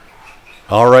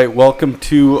All right, welcome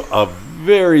to a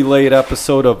very late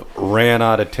episode of Ran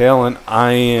Out of Talent.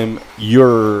 I am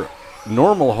your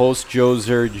normal host, Joe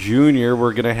Zer Jr.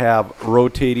 We're going to have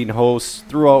rotating hosts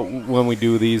throughout when we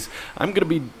do these. I'm going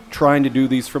to be trying to do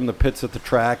these from the pits at the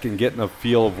track and getting a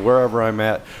feel of wherever I'm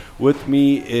at. With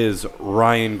me is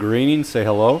Ryan Greening. Say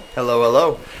hello. Hello,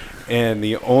 hello. And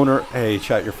the owner, hey,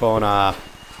 shut your phone off.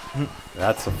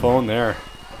 That's the phone there.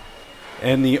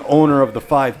 And the owner of the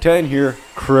 510 here,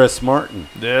 Chris Martin.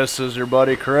 This is your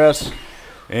buddy Chris.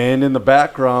 And in the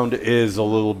background is a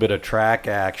little bit of track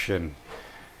action.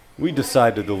 We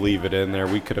decided to leave it in there.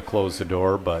 We could have closed the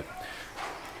door, but...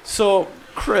 So,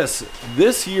 Chris,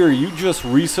 this year you just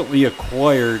recently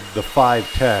acquired the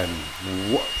 510.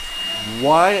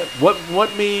 Why?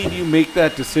 What made you make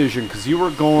that decision? Because you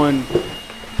were going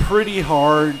pretty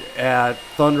hard at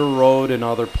Thunder Road and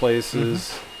other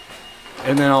places.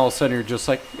 And then all of a sudden you're just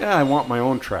like, yeah, I want my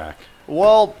own track.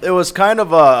 Well, it was kind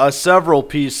of a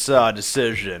several-piece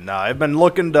decision. I've been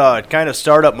looking to kind of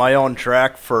start up my own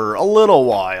track for a little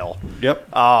while. Yep.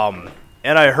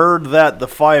 And I heard that the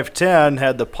 510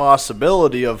 had the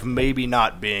possibility of maybe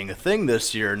not being a thing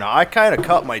this year. Now, I kind of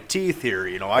cut my teeth here.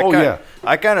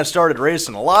 I kind of started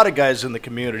racing. A lot of guys in the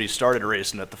community started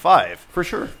racing at the 5. For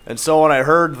sure. And so when I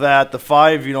heard that the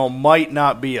 5, might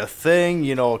not be a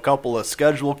thing, a couple of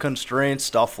schedule constraints,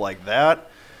 stuff like that,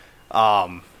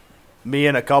 me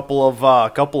and a couple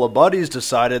of buddies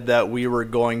decided that we were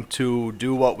going to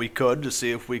do what we could to see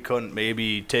if we couldn't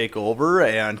maybe take over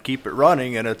and keep it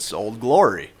running in its old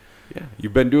glory. Yeah,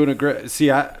 you've been doing a great...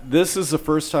 See, this is the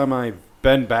first time I've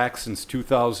been back since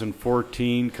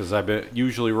 2014 because I've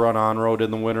usually run on-road in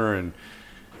the winter,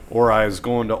 or I was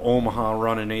going to Omaha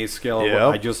running A-scale. Yep.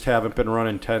 I just haven't been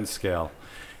running 10-scale.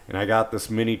 And I got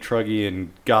this mini truggy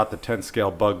and got the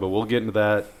 10-scale bug, but we'll get into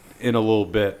that in a little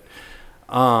bit.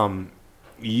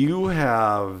 You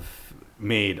have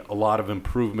made a lot of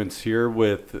improvements here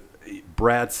with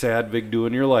Brad Sadvig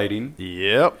doing your lighting.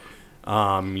 Yep.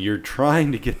 You're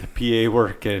trying to get the PA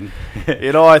working.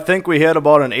 I think we hit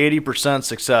about an 80%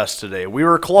 success today. We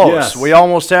were close. Yes. We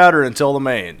almost had her until the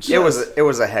mains. It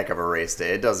was a heck of a race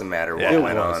day. It doesn't matter what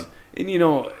went on. And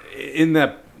in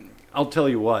that, I'll tell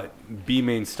you what,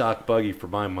 B-main stock buggy for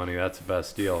my money, that's the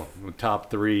best deal. The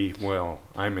top 3, well,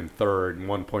 I'm in third and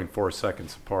 1.4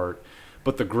 seconds apart.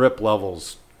 But the grip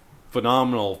level's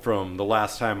phenomenal from the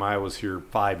last time I was here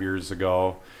 5 years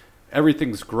ago.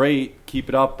 Everything's great, keep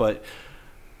it up, but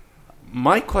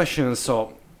my question is,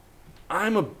 so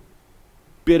I'm a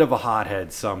bit of a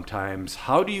hothead sometimes.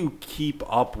 How do you keep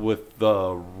up with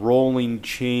the rolling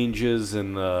changes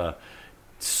and the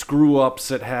screw-ups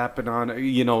that happen on,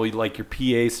 like your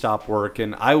PA stopped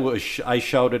working? I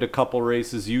shouted a couple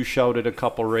races, you shouted a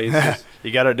couple races.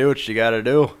 You got to do what you got to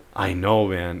do. I know,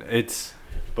 man.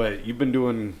 But you've been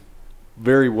doing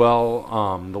very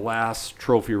well. The last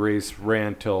trophy race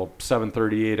ran till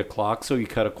 7:30, 8 o'clock, so you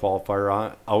cut a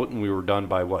qualifier out, and we were done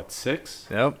by, 6?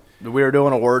 Yep. We were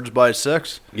doing awards by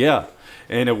 6. Yeah,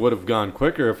 and it would have gone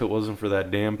quicker if it wasn't for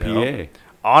that damn PA. Yep.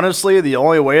 Honestly, the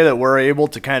only way that we're able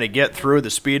to kind of get through the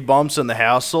speed bumps and the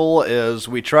hassle is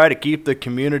we try to keep the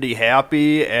community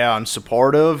happy and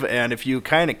supportive, and if you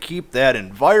kind of keep that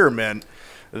environment,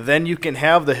 then you can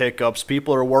have the hiccups.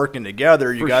 People are working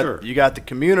together. You got the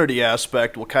community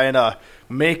aspect will kind of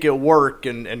make it work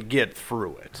and get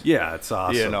through it. Yeah, it's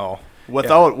awesome.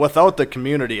 Without the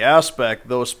community aspect,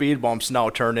 those speed bumps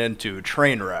now turn into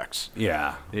train wrecks.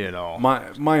 Yeah.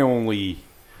 My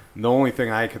The only thing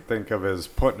I could think of is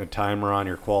putting a timer on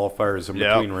your qualifiers in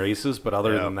between races, but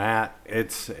other than that,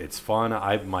 it's fun.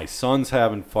 My son's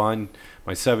having fun.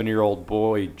 My 7-year-old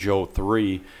boy, Joe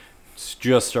 3,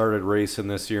 just started racing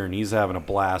this year, and he's having a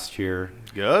blast here.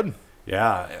 Good.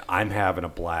 Yeah, I'm having a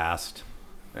blast.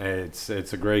 It's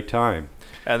a great time.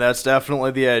 And that's definitely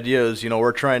the idea is,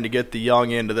 we're trying to get the young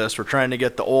into this. We're trying to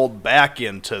get the old back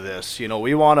into this.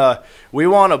 We want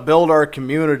to build our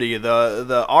community.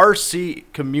 The RC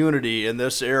community in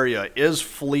this area is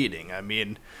fleeting. I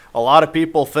mean, a lot of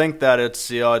people think that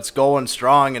it's going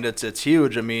strong and it's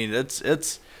huge. I mean,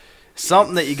 it's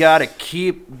something that you got to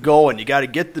keep going. You got to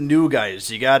get the new guys.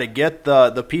 You got to get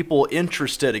the people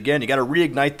interested again. You got to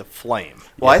reignite the flame.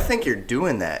 Well, I think you're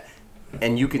doing that.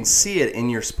 And you can see it in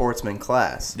your sportsman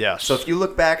class. Yes. So if you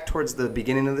look back towards the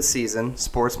beginning of the season,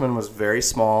 sportsman was very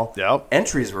small. Yep.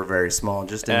 Entries were very small,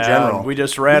 just in general. We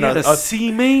just ran a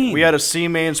C-main. We had a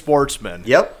C-main sportsman.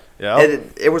 Yep.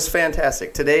 Yep. It was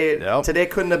fantastic. Today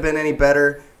couldn't have been any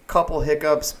better. Couple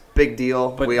hiccups, big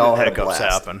deal. But we all had a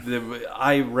blast. Happen.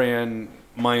 I ran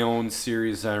my own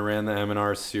series. I ran the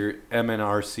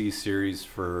MNRC series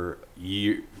for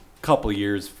couple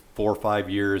years, 4 or 5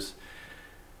 years.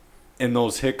 And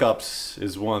those hiccups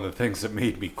is one of the things that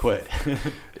made me quit.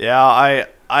 Yeah,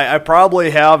 I probably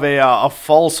have a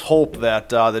false hope that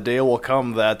the day will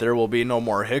come that there will be no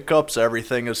more hiccups,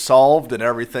 everything is solved, and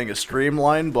everything is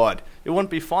streamlined, but it wouldn't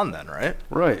be fun then, right?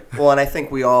 Right. Well, and I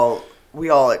think we all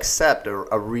accept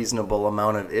a reasonable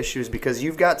amount of issues because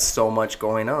you've got so much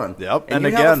going on. Yep. And you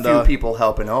again, have a few people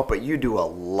helping out, but you do a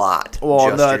lot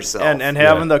yourself. And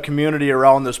having the community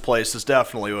around this place is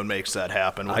definitely what makes that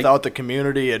happen. Without the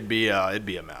community, it'd be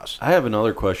a mess. I have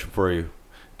another question for you.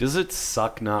 Does it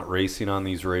suck not racing on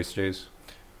these race days?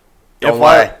 If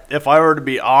I were to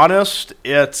be honest,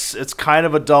 it's kind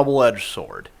of a double-edged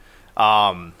sword.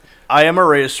 I am a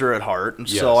racer at heart, and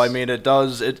so I mean it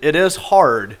is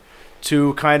hard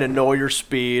to kind of know your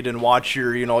speed and watch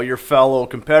your fellow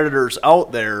competitors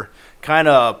out there kind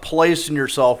of placing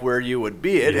yourself where you would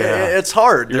be. It's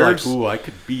hard. You're like, ooh, I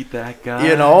could beat that guy.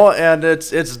 And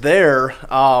it's there.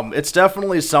 It's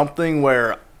definitely something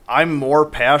where I'm more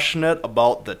passionate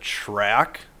about the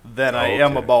track than I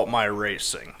am about my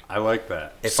racing. I like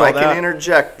that. If I can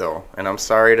interject, though, and I'm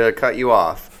sorry to cut you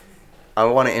off, I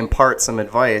want to impart some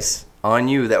advice on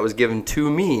you that was given to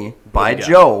me by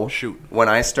Joe when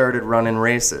I started running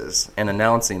races and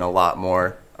announcing a lot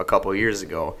more a couple years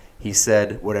ago. He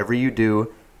said, whatever you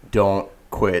do, don't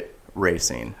quit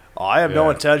racing. Oh, I have no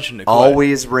intention to quit.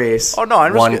 Always race one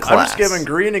class. I'm just giving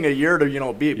Greening a year to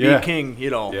be king,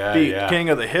 king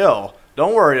of the hill.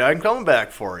 Don't worry, I'm coming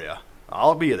back for you.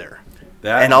 I'll be there.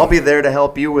 And I'll be there to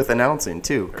help you with announcing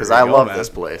too, because I love this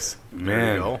place.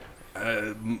 Man,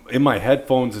 in my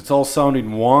headphones, it's all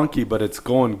sounding wonky, but it's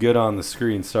going good on the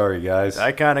screen. Sorry, guys.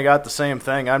 I kind of got the same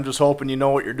thing. I'm just hoping you know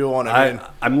what you're doing.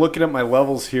 I'm looking at my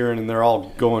levels here, and they're all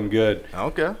going good.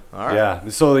 Okay. All right. Yeah.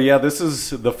 So, this is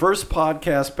the first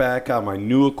podcast back on my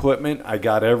new equipment. I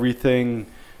got everything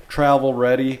travel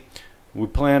ready. We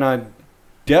plan on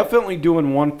definitely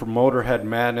doing one for Motorhead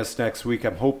Madness next week.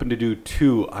 I'm hoping to do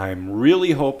 2. I'm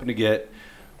really hoping to get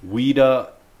Weeda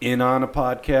in on a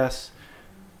podcast.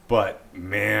 But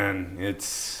man,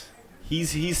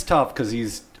 he's tough because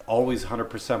he's always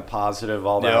 100% positive,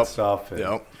 all that stuff.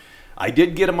 And I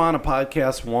did get him on a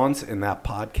podcast once, and that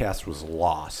podcast was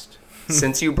lost.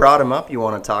 Since you brought him up, you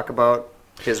want to talk about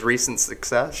his recent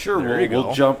success? Sure,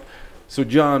 we'll jump. So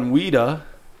John Weeda,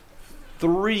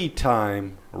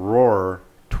 3-time Roar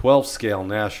 12-scale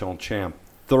national champ,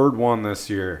 3rd one this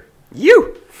year.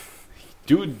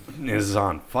 Dude is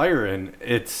on fire, and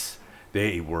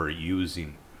they were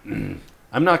using.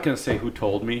 I'm not going to say who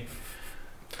told me,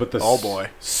 but the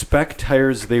spec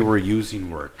tires they were using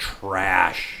were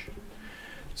trash.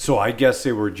 So I guess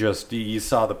they were you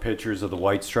saw the pictures of the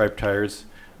white stripe tires.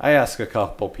 I asked a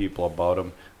couple people about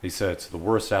them. They said it's the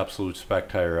worst absolute spec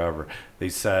tire ever. They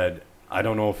said, I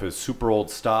don't know if it's super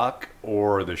old stock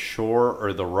or the shore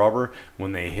or the rubber.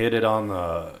 When they hit it on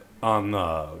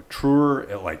the truer,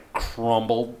 it like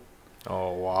crumbled.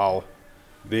 Oh, wow.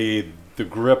 The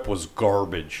grip was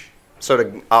garbage. So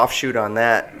to offshoot on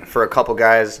that, for a couple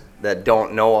guys that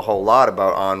don't know a whole lot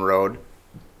about on-road,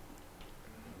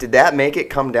 did that make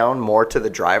it come down more to the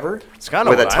driver? It's kind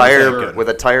of with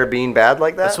a tire being bad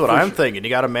like that? That's what I'm thinking. You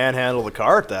got to manhandle the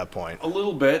car at that point. A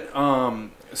little bit.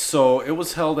 So it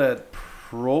was held at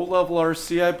Pro Level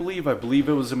RC, I believe. I believe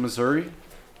it was in Missouri.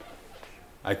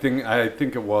 I think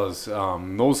it was.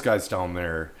 Those guys down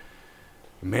there.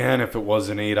 Man, if it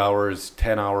wasn't 8 hours,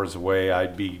 10 hours away,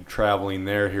 I'd be traveling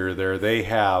here,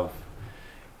 there.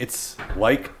 It's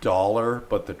like Dollar,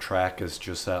 but the track is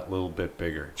just that little bit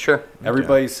bigger. Sure.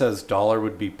 Everybody says Dollar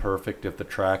would be perfect if the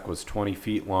track was 20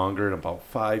 feet longer and about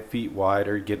 5 feet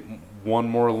wider, get one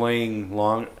more lane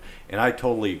long, and I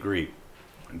totally agree.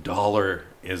 Dollar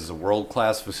is a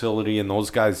world-class facility, and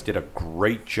those guys did a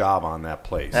great job on that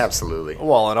place. Absolutely.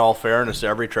 Well, in all fairness,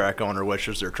 every track owner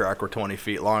wishes their track were 20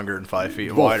 feet longer and 5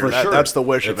 feet wider. For sure. That's the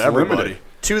wish of everybody. Limited.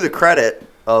 To the credit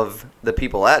of the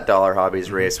people at Dollar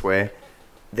Hobbies Raceway,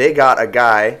 they got a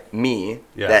guy,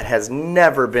 that has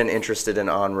never been interested in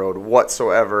on-road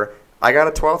whatsoever. I got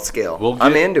a 12th scale.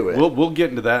 I'm into it. We'll get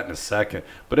into that in a second.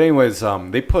 But anyways,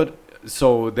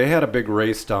 they had a big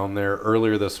race down there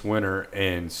earlier this winter,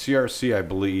 and CRC, I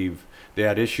believe, they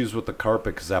had issues with the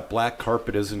carpet because that black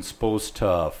carpet isn't supposed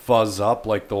to fuzz up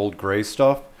like the old gray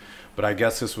stuff. But I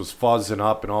guess this was fuzzing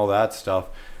up and all that stuff.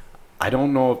 I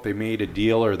don't know if they made a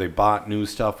deal or they bought new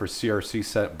stuff for CRC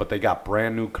set, but they got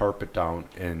brand new carpet down,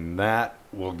 and that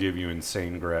will give you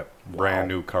insane grip. Brand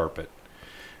new carpet.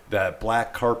 That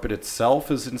black carpet itself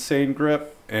is insane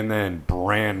grip, and then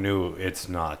brand new, it's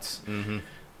nuts. Mm-hmm.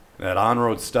 That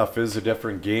on-road stuff is a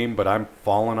different game, but I'm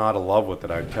falling out of love with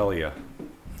it, I tell you.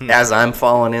 as I'm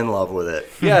falling in love with it.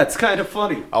 Yeah, it's kind of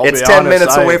funny. It's be 10 honest,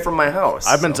 minutes away from my house.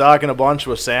 I've been talking a bunch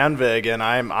with Sandvig, and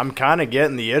I'm kind of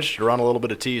getting the itch to run a little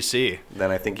bit of TC.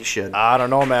 Then I think you should. I don't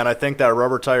know, man. I think that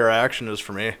rubber tire action is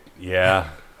for me. Yeah.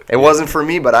 It wasn't for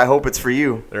me, but I hope it's for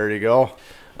you. There you go.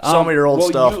 Some of your old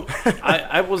stuff.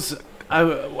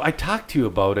 I talked to you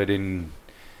about it, and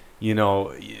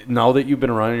now that you've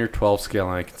been running your 12 scale,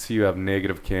 and I can see you have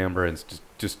negative camber, and it's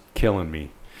just killing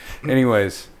me.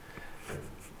 Anyways,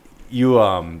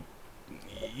 your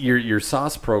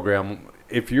sauce program,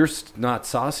 if you're not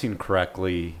saucing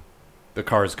correctly, the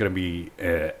car is going to be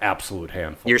an absolute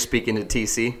handful. You're speaking to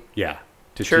TC? Yeah,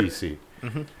 to Sure. TC.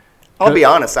 Mm-hmm. I'll be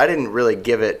honest, I didn't really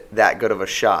give it that good of a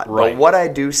shot. Right. But what I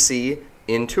do see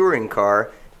in touring car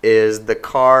is the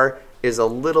car is a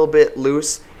little bit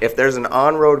loose. If there's an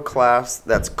on-road class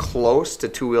that's close to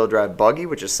two-wheel drive buggy,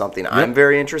 which is something I'm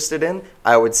very interested in,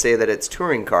 I would say that it's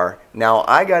touring car. Now,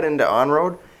 I got into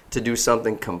on-road to do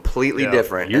something completely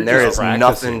different, You're and there just is practicing.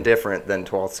 nothing different than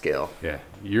 12th scale. Yeah,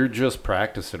 you're just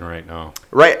practicing right now.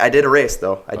 Right, I did a race,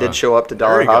 though. I did show up to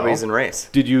Dollar you go. Hobbies and race.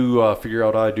 Did you figure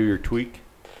out how to do your tweak?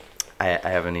 I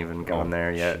haven't even gone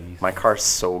there yet. jeez. My car's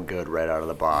so good right out of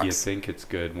the box. You think it's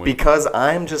good? When, Because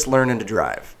I'm just learning to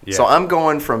drive. Yeah. So I'm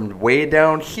going from way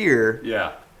down here,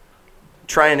 yeah.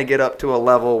 trying to get up to a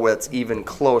level that's even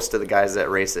close to the guys that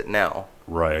race it now.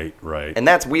 Right. And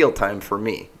that's wheel time for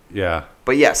me. Yeah.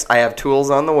 But yes, I have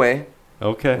tools on the way.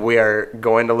 Okay. We are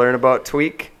going to learn about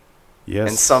tweak, Yes.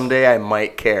 and someday I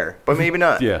might care, but maybe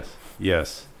not.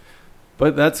 Yes.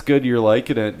 But that's good. You're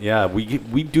liking it. Yeah. We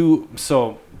do.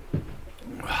 So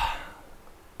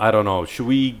I don't know. Should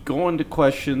we go into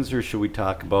questions, or should we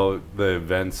talk about the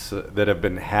events that have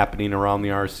been happening around the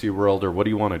RC world, or what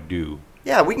do you want to do?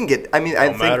 Yeah, we can get. I mean, I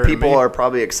Don't matter think to people me. are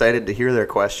probably excited to hear their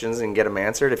questions and get them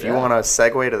answered. If you want to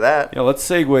segue to that, Yeah, let's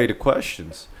segue to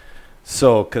questions.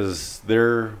 So, because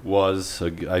there was,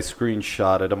 I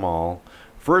screenshotted them all.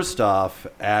 First off,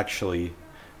 actually,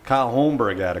 Kyle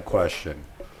Holmberg had a question.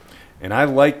 And I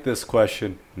like this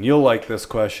question, and you'll like this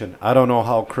question. I don't know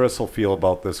how Chris will feel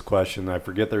about this question. I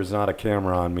forget there's not a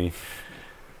camera on me.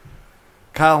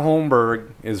 Kyle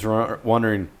Holmberg is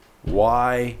wondering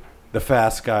why the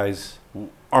fast guys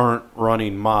aren't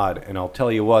running mod. And I'll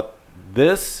tell you what,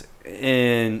 this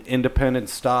and independent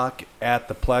stock at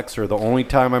the Plex are the only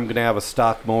time I'm going to have a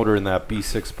stock motor in that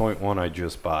B6.1 I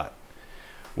just bought.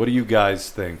 What do you guys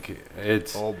think?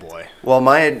 Oh, boy. well,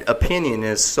 my opinion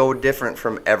is so different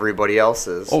from everybody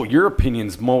else's. Oh, your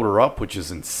opinion's motor up, which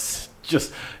is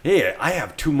just, hey, I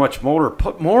have too much motor.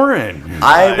 Put more in.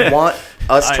 I want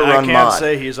us to run I can't mod.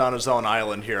 say he's on his own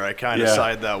island here. I kind of Yeah.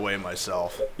 side that way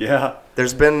myself. Yeah.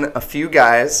 There's been a few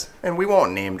guys, and we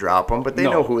won't name drop them, but they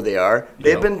No. know who they are.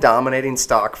 They've Yep. been dominating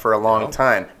stock for a long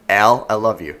time. Al, I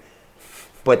love you.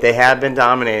 But they have been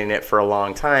dominating it for a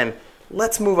long time.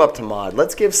 Let's move up to mod.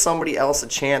 Let's give somebody else a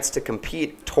chance to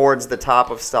compete towards the top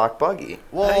of stock buggy.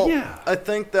 Well, yeah. I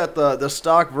think that the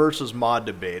stock versus mod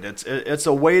debate, it's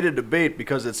a way to debate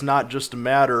because it's not just a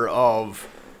matter of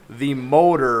the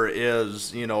motor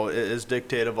is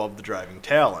dictative of the driving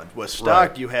talent. With stock,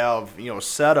 Right. you have,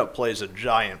 setup plays a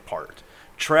giant part.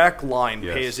 Track line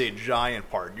Yes. plays a giant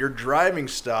part. Your driving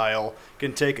style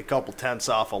can take a couple tenths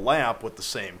off a lamp with the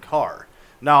same car.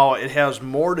 Now, it has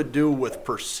more to do with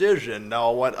precision.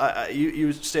 Now, what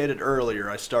you stated earlier,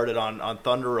 I started on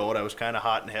Thunder Road. I was kind of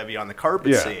hot and heavy on the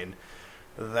carpet Yeah. scene.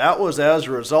 That was as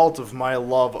a result of my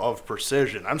love of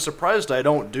precision. I'm surprised I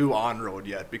don't do on-road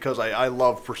yet because I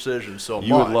love precision so much.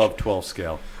 You would love 12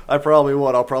 scale. I probably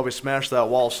would. I'll probably smash that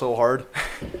wall so hard.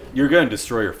 You're going to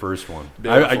destroy your first one. I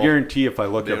Beautiful. guarantee if I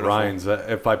look Beautiful. at Ryan's,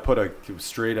 if I put a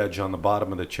straight edge on the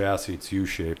bottom of the chassis, it's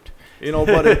U-shaped.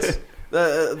 But it's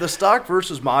the stock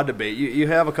versus mod debate. You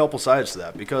have a couple sides to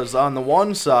that because on the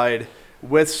one side,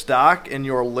 with stock and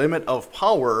your limit of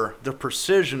power, the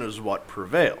precision is what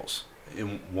prevails.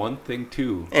 And one thing,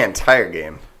 too, And tire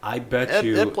game. I bet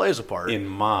you It plays a part. in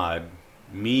mod,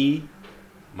 me,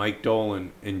 Mike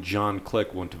Dolan, and John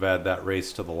Click wouldn't have had that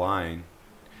race to the line.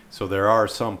 So there are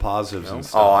some positives and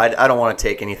stuff. Oh, I don't want to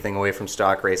take anything away from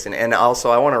stock racing. And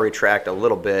also, I want to retract a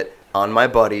little bit on my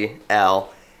buddy,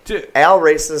 Al. Al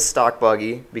races stock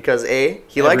buggy because A,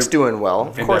 he likes doing well.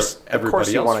 Of And course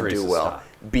everybody you else want to do races well. stock.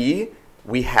 B,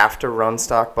 we have to run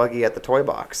stock buggy at the toy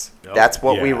box. Yep. That's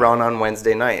what we Yeah. run on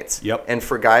Wednesday nights. Yep. And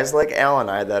for guys like Al and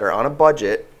I that are on a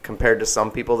budget compared to some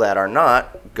people that are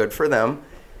not, good for them.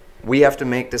 We have to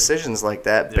make decisions like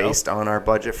that Yep. based on our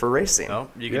budget for racing.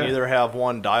 You can Yeah. either have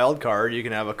one dialed car, or you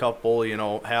can have a couple,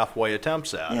 halfway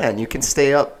attempts at it. Yeah, and you can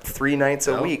stay up 3 nights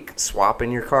a Yep. week,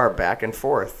 swapping your car back and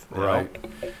forth. Right.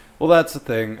 Well, that's the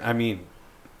thing. I mean,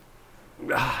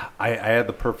 I had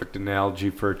the perfect analogy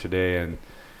for today, and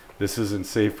this isn't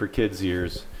safe for kids'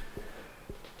 ears.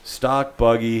 Stock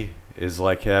buggy is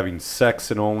like having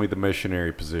sex in only the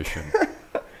missionary position.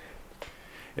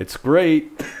 It's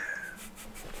great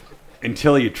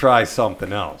until you try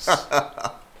something else.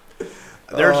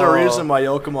 There's a reason my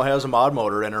Yokomo has a mod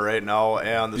motor in it right now,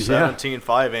 and the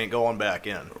 17.5 ain't going back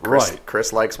in.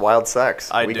 Chris likes wild sex.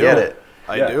 I do. Get it.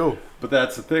 I do. But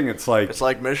that's the thing. It's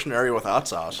like missionary with hot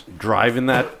sauce. Driving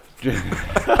that.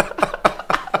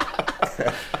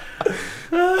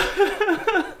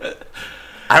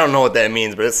 I don't know what that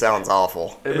means, but it sounds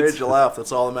awful. It made you laugh.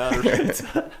 That's all that matters.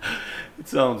 It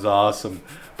sounds awesome.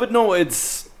 But no,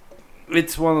 it's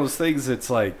one of those things. It's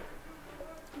like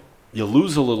you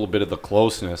lose a little bit of the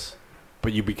closeness,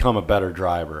 but you become a better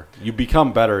driver. You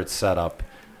become better at setup.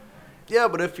 Yeah,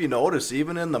 but if you notice,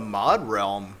 even in the mod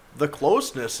realm, the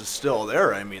closeness is still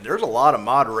there. I mean, there's a lot of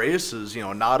mod races,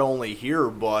 not only here,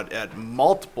 but at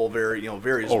multiple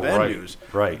various venues.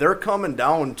 Right. They're coming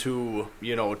down to,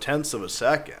 tenths of a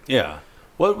second. Yeah.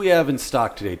 What we have in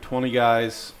stock today, 20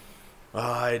 guys.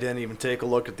 I didn't even take a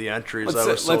look at the entries.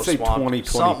 Let's say 20, 22.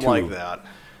 Something like that.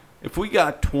 If we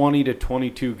got 20 to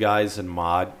 22 guys in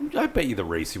mod, I bet you the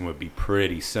racing would be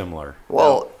pretty similar.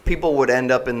 Well, people would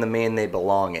end up in the main they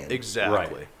belong in.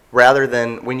 Exactly. Right. Rather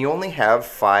than when you only have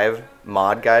 5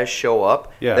 mod guys show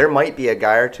up, there might be a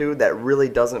guy or two that really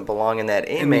doesn't belong in that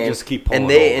A main. And they just keep pulling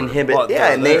and they over.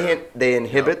 inhibit they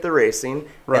inhibit the racing,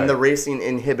 and the racing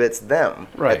inhibits them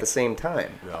at the same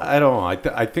time. I don't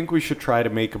know. I think we should try to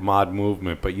make a mod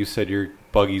movement, but you said your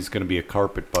buggy's going to be a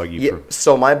carpet buggy. Yeah,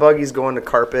 so my buggy's going to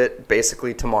carpet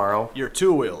basically tomorrow. Your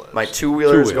two-wheel is. My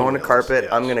two-wheeler is going to carpet.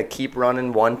 Yes. I'm going to keep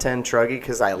running 110 Truggy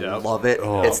because I love it.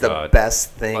 Oh, it's the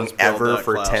best thing ever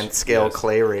for 10th scale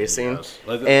clay racing. Yes.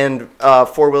 And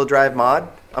 4-wheel drive mod,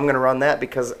 I'm going to run that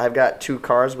because I've got 2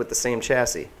 cars with the same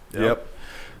chassis. Yep.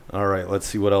 All right, let's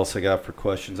see what else I got for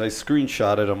questions. I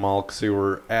screenshotted them all because they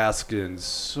were asked in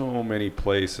so many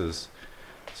places.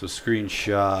 So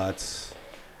screenshots.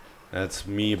 That's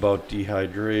me about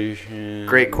dehydration.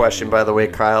 Great question, by the way,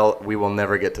 Kyle. We will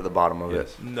never get to the bottom of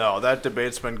it. No, that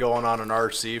debate's been going on in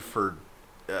RC for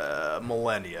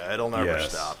millennia. It'll never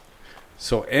stop.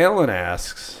 So Alan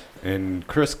asks, and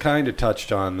Chris kind of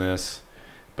touched on this,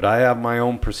 but I have my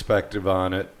own perspective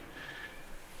on it.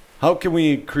 How can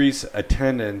we increase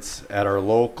attendance at our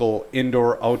local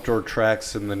indoor-outdoor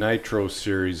tracks in the Nitro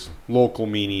Series, local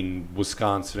meaning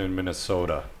Wisconsin and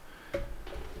Minnesota?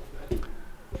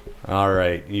 All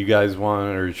right, you guys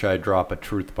want, or should I drop a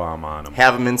truth bomb on them?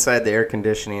 Have them inside the air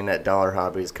conditioning at Dollar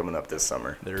Hobbies coming up this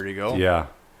summer. There you go. Yeah.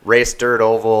 Race Dirt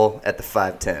Oval at the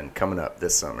 510 coming up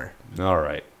this summer. All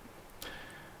right.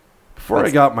 Before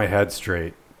I got my head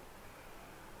straight,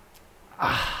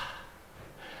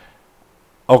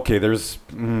 okay, there's...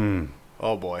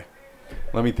 Oh, boy.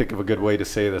 Let me think of a good way to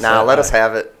say this. Let us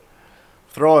have it.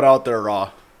 Throw it out there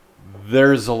raw.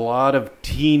 There's a lot of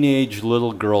teenage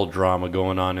little girl drama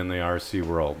going on in the RC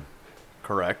world.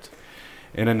 Correct.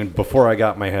 And then before I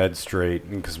got my head straight,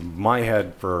 because my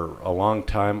head for a long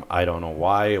time, I don't know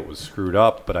why, it was screwed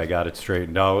up, but I got it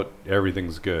straightened out.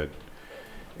 Everything's good.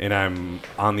 And I'm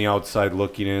on the outside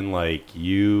looking in like,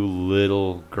 you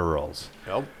little girls.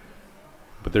 Yep.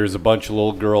 But there's a bunch of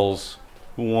little girls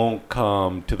who won't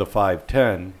come to the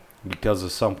 510 because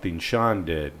of something Sean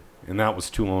did. And that was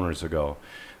 2 owners ago.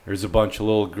 There's a bunch of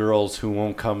little girls who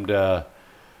won't come to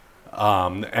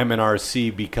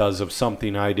MNRC because of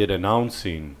something I did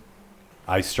announcing.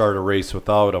 I start a race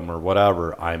without them or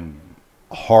whatever. I'm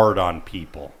hard on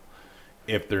people.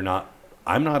 If they're not,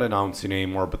 I'm not announcing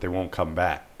anymore, but they won't come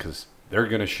back because they're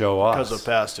going to show us. Because of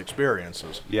past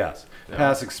experiences. Yes,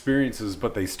 past experiences,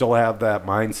 but they still have that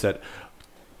mindset,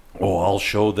 I'll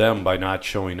show them by not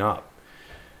showing up.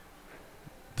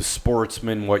 The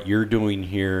sportsman, what you're doing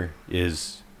here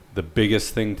is the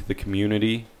biggest thing to the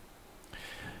community.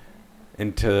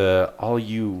 And to all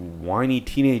you whiny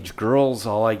teenage girls,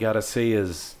 all I got to say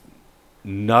is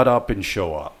nut up and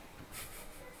show up.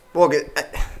 Well,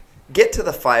 get to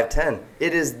the 510.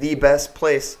 It is the best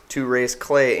place to race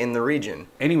clay in the region.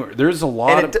 Anywhere. There's a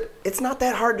lot of... It's not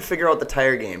that hard to figure out the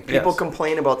tire game. People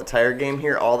complain about the tire game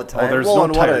here all the time. There's no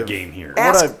tire game here.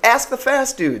 Ask the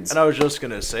fast dudes. And I was just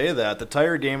going to say that. The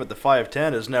tire game at the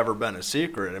 510 has never been a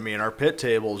secret. I mean, our pit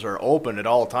tables are open at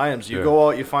all times. You go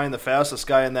out, you find the fastest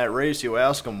guy in that race, you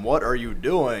ask him, what are you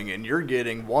doing? And you're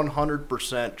getting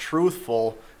 100%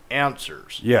 truthful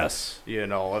answers. Yes.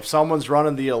 If someone's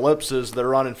running the ellipses, they're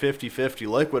running 50-50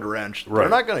 liquid wrench, they're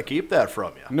not going to keep that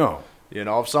from you. No.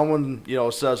 If someone,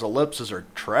 says ellipses are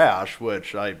trash,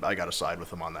 which I got to side with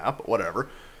them on that, but whatever.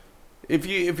 If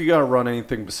you got to run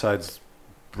anything besides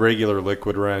regular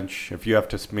liquid wrench. If you have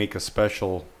to make a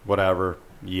special whatever,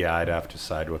 yeah, I'd have to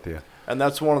side with you. And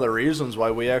that's one of the reasons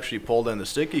why we actually pulled in the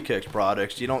Sticky Kicks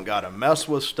products. You don't got to mess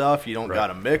with stuff. You don't got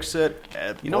to mix it.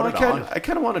 I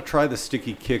kind of want to try the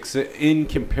Sticky Kicks in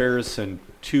comparison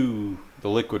to the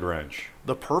liquid wrench.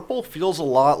 The purple feels a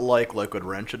lot like liquid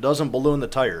wrench. It doesn't balloon the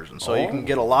tires, and so you can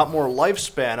get a lot more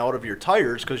lifespan out of your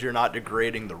tires because you're not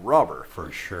degrading the rubber.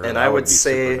 For sure. And I would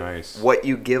say what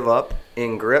you give up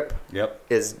in grip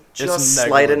is just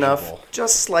slight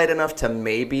enough to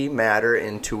maybe matter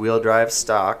in two-wheel drive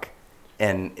stock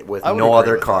and with no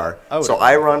other car. So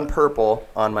I run purple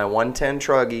on my 110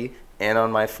 Truggy and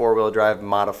on my four-wheel drive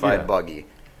modified buggy.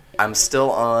 I'm still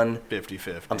on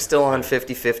 50-50. I'm still on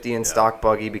 50-50 in stock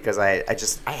buggy because I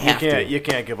have to. You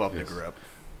can't give up the grip.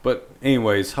 But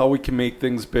anyways, how we can make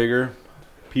things bigger,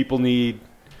 people need,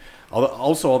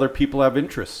 also other people have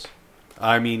interests.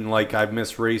 I mean, like I've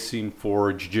missed racing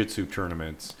for jiu-jitsu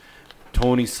tournaments.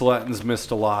 Tony Sletton's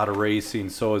missed a lot of racing,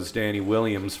 so has Danny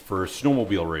Williams for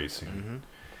snowmobile racing. Mm-hmm.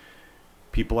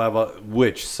 People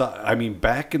have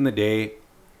back in the day,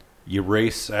 you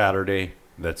race Saturday,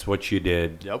 that's what you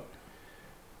did. Yep.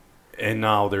 And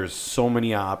now there's so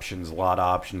many options, a lot of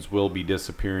options will be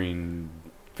disappearing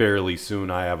fairly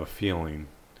soon, I have a feeling.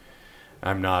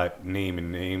 I'm not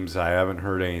naming names, I haven't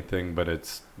heard anything,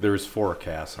 but there's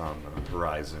forecasts on the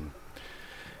horizon.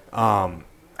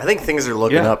 I think things are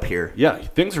looking up here. Yeah,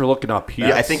 things are looking up here.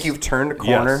 Yeah, I think you've turned a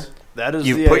corner. Yes. That is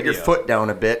You've put your foot down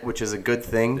a bit, which is a good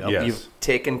thing. Yep. Yes. You've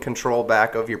taken control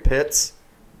back of your pits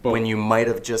when you might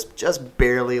have just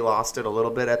barely lost it a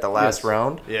little bit at the last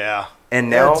round. Yeah.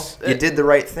 And now you did the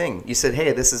right thing. You said,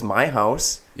 hey, this is my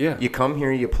house. Yeah. You come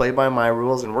here, you play by my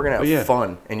rules, and we're going to have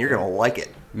fun, and you're going to like it.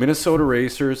 Minnesota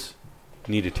racers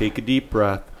need to take a deep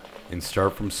breath and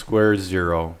start from square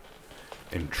zero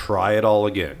and try it all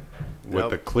again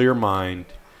with a clear mind.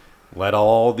 Let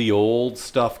all the old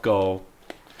stuff go.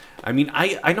 I mean,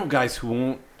 I know guys who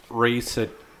won't race at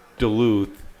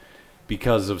Duluth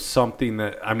because of something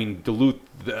Duluth,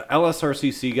 the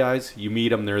LSRCC guys, you meet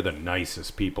them, they're the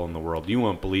nicest people in the world. You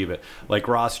won't believe it. Like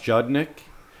Ross Judnick,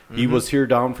 he was here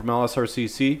down from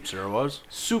LSRCC. Sure was.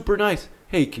 Super nice.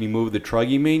 Hey, can you move the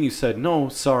truggy main? You said, no,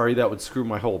 sorry, that would screw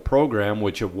my whole program,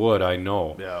 which it would, I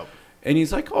know. Yeah. And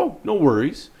he's like, oh, no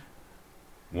worries.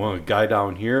 Well, a guy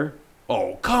down here,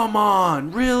 oh, come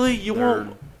on, really? You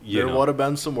won't? There would have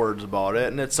been some words about it,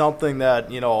 and it's something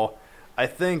that, I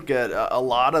think a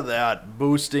lot of that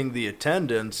boosting the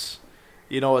attendance,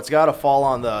 it's got to fall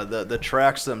on the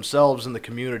tracks themselves and the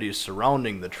communities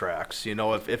surrounding the tracks.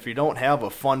 If you don't have a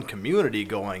fun community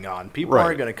going on, people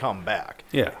aren't going to come back.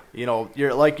 Yeah.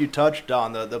 You're like you touched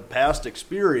on the past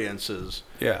experiences.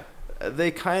 Yeah.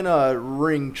 They kind of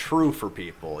ring true for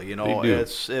people. They do.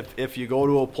 It's if you go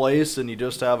to a place and you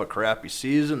just have a crappy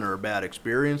season or bad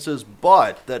experiences,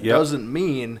 but that doesn't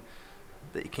mean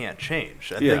that you can't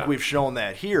change. I think we've shown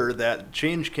that here, that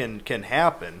change can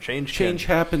happen. Change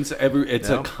happens it's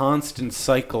a constant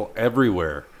cycle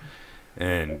everywhere.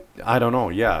 And I don't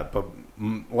know, but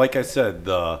like I said,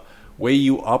 the way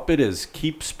you up it is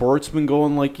keep sportsmen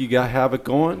going like you have it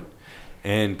going.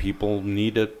 And people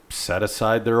need to set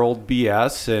aside their old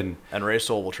BS and race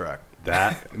oval track.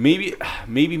 That maybe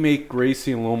make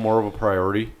racing a little more of a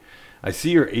priority. I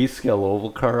see your A-scale oval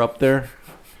car up there,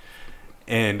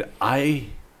 and I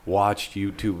watched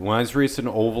YouTube when I was racing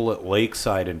oval at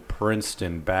Lakeside in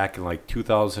Princeton back in like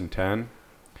 2010.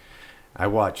 I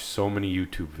watched so many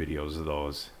YouTube videos of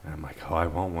those, and I'm like, oh, I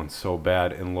want one so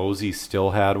bad. And Losi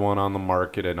still had one on the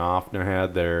market, and Offner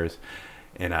had theirs.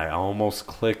 And I almost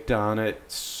clicked on it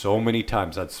so many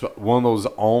times. That's one of those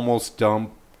almost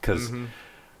dumb because,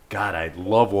 God, I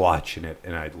love watching it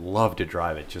and I'd love to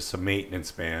drive it. Just a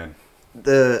maintenance man.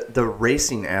 The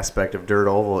racing aspect of Dirt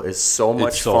Oval is so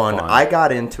much fun. I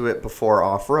got into it before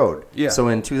off-road. Yeah. So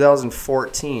in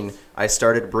 2014, I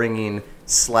started bringing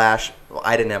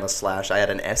I didn't have a Slash. I had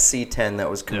an SC10 that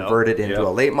was converted into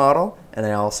a late model, and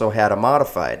I also had a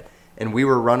modified. And we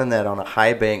were running that on a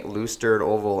high bank, loose dirt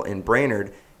oval in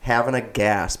Brainerd, having a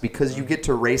gas because you get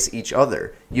to race each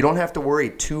other. You don't have to worry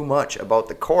too much about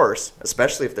the course,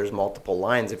 especially if there's multiple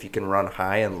lines, if you can run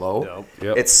high and low.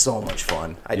 Yep. It's so much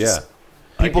fun.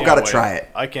 People got to try it.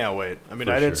 I can't wait. I mean,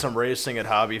 I did some racing at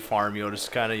Hobby Farm,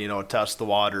 just kind of, test the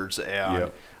waters.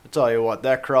 And I tell you what,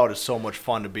 that crowd is so much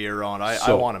fun to be around.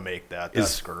 I want to make that.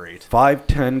 That's great.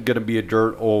 510 going to be a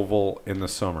dirt oval in the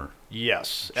summer?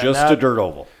 Yes. Just a dirt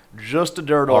oval. Just a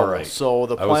dirt All oval. right. So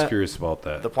the I was plan, curious about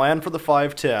that. the plan for the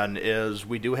 510 is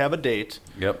we do have a date.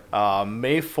 Yep.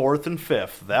 May 4th and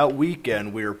 5th. That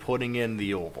weekend we are putting in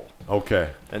the oval.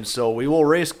 Okay. And so we will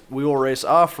race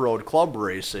off-road club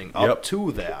racing up Yep.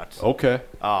 to that. Okay.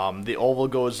 The oval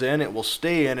goes in. It will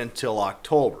stay in until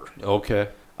October. Okay.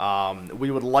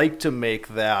 We would like to make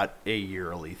that a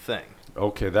yearly thing.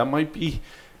 Okay. That might be.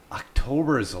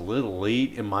 October is a little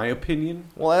late, in my opinion.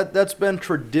 Well, that's been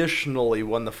traditionally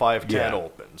when the 510 Yeah.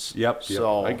 opens. Yep.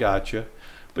 So I gotcha.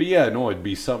 But yeah, no, it'd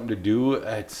be something to do.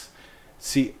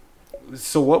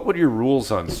 So what would your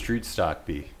rules on street stock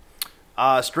be?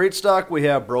 Straight stock we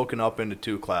have broken up into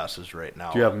 2 classes right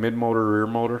now. Do you have mid motor, rear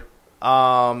motor?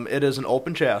 It is an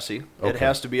open chassis. It Okay.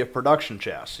 has to be a production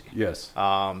chassis. Yes.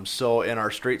 So in our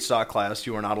straight stock class,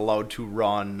 you are not allowed to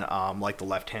run like the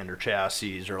left-hander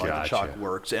chassis or like the Gotcha. Chuck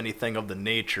Works, anything of the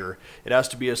nature. It has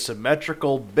to be a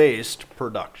symmetrical-based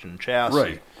production chassis.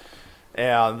 Right.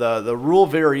 And the rule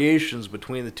variations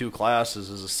between the 2 classes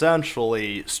is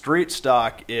essentially straight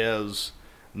stock is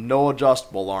no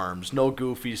adjustable arms, no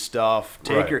goofy stuff.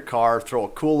 Take Right. your car, throw a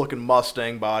cool-looking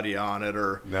Mustang body on it,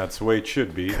 or That's the way it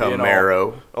should be.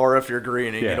 Camaro. or if you're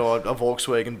greening, Yeah. a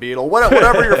Volkswagen Beetle,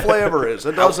 whatever your flavor is,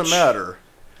 it doesn't matter.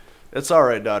 It's all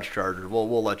right, Dodge Charger.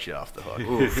 We'll let you off the hook.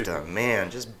 Oof, man,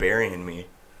 just burying me.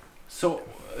 So,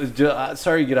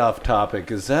 sorry to get off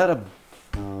topic. Is that a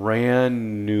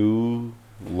brand new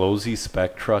Losi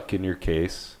spec truck in your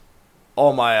case?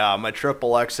 Oh, my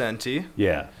triple XNT.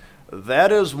 Yeah.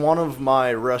 That is one of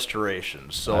my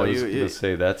restorations. So I was going to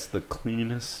say that's the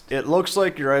cleanest. it looks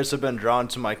like your eyes have been drawn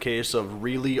to my case of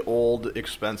really old,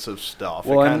 expensive stuff.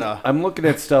 Well, It kinda, I'm looking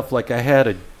at stuff like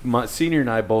my senior and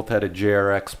I both had a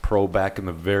JRX Pro back in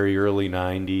the very early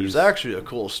 90s. there's actually a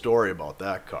cool story about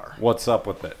that car. What's up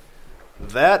with it?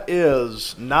 That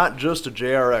is not just a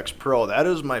JRX Pro. That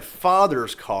is my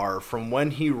father's car from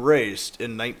when he raced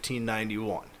in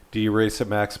 1991. Do you race at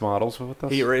Max Models with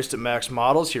us? He raced at Max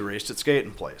Models. He raced at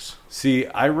Skating Place. See,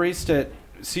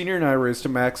 Senior and I raced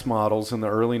at Max Models in the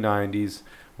early 90s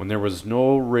when there was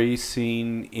no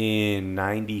racing in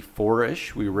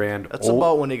 94-ish. We ran That's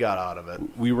about when he got out of it.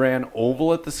 We ran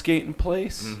oval at the Skating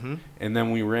Place, Mm-hmm. and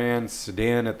then we ran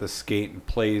sedan at the Skating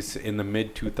Place in the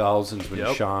mid-2000s when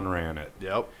Yep. Sean ran it.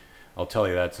 Yep. I'll tell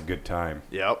you, that's a good time.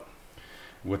 Yep.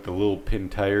 With the little pin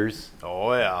tires.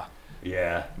 Oh, yeah.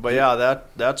 Yeah. But yeah,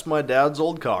 that's my dad's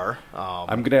old car.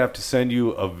 I'm going to have to send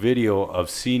you a video of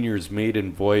Senior's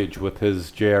maiden voyage with his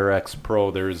JRX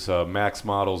Pro. There's a Max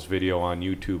Models video on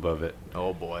YouTube of it.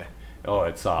 Oh, boy. Oh,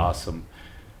 it's awesome.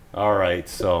 All right,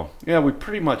 so, yeah, we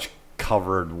pretty much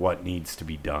covered what needs to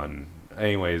be done.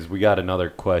 Anyways, we got another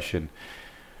question.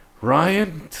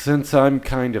 Ryan, since I'm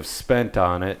kind of spent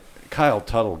on it, Kyle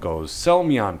Tuttle goes, sell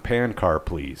me on Pancar,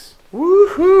 please.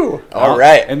 Woohoo! All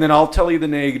right. And then I'll tell you the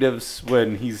negatives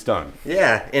when he's done.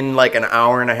 Yeah, in like an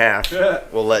hour and a half.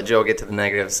 We'll let Joe get to the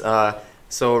negatives.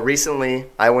 So recently,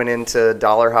 I went into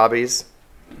Dollar Hobbies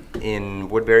in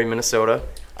Woodbury, Minnesota.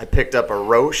 I picked up a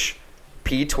Roche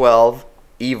P12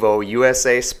 Evo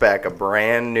USA spec, a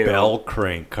brand new Bell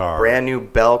crank car. brand new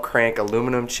bell crank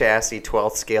aluminum chassis,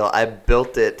 12th scale. I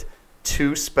built it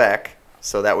to spec,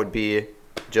 so that would be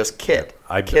just kit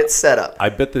setup. I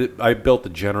built the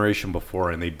generation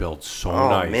before, and they built so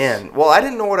nice. Oh, man. Well, I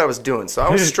didn't know what I was doing, so I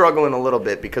was struggling a little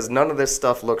bit because none of this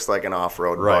stuff looks like an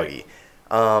off-road Right.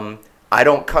 buggy. I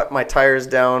don't cut my tires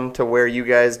down to where you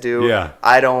guys do. Yeah.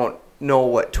 I don't know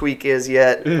what tweak is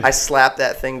yet. I slapped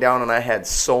that thing down, and I had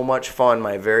so much fun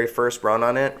my very first run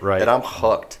on it Right. that I'm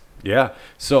hooked. Yeah.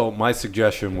 So my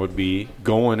suggestion would be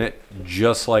go in it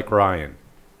just like Ryan.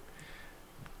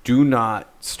 Do not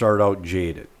start out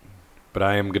jaded, but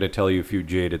I am going to tell you a few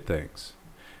jaded things.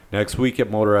 Next week at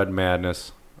Motorhead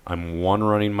Madness, I'm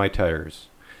running my tires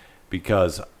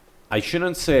because I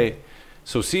shouldn't say.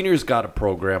 So Senior's got a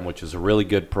program, which is a really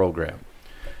good program.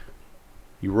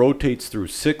 He rotates through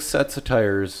 6 sets of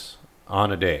tires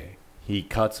on a day. He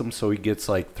cuts them so he gets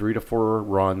like 3 to 4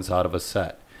 runs out of a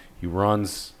set. He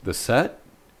runs the set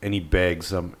and he bags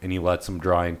them and he lets them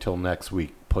dry until next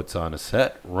week. Puts on a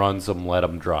set, runs them, let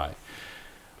them dry.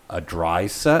 A dry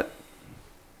set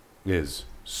is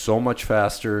so much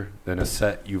faster than a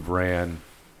set you've ran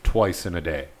twice in a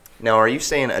day. Now, are you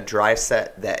saying a dry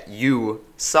set that you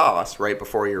sauce right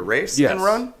before your race Yes. and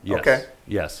run? Yes. Okay.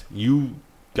 Yes. You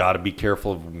got to be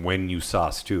careful of when you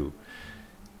sauce too.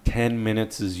 10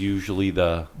 minutes is usually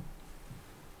but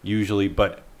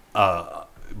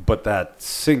that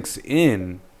sinks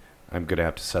in. I'm going to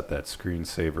have to set that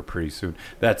screensaver pretty soon.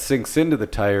 That sinks into the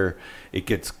tire, it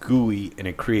gets gooey, and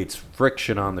it creates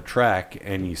friction on the track,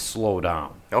 and you slow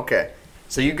down. Okay.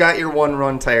 So you got your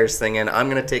one-run tires thing in. I'm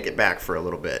going to take it back for a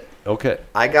little bit. Okay.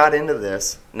 I got into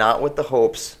this not with the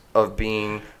hopes of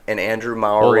being an Andrew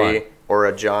Maury or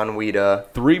a John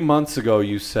Wida. 3 months ago,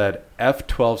 you said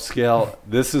F12 scale.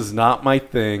 This is not my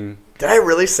thing. Did I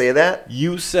really say that?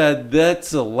 You said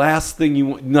that's the last thing you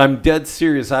want. I'm dead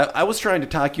serious. I was trying to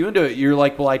talk you into it. You're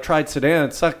like, well, I tried sedan.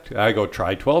 It sucked. I go,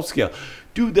 try 12 scale.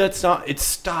 Dude, that's not. It's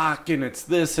stock and it's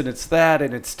this and it's that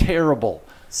and it's terrible.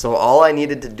 So all I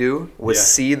needed to do was Yeah.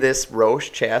 see this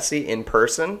Roche chassis in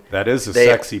person. That is a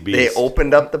sexy beast. They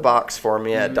opened up the box for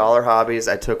me at Dollar Hobbies.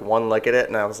 I took one look at it,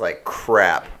 and I was like,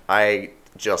 crap, I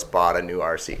just bought a new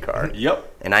RC car.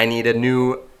 Yep. And I need a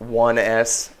new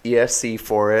 1S ESC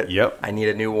for it. Yep. I need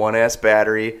a new 1S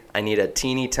battery. I need a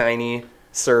teeny tiny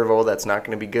servo that's not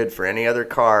going to be good for any other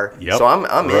car. Yep. So I'm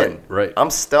Right, in. right. I'm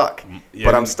stuck. Yeah.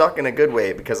 But I'm stuck in a good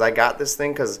way because I got this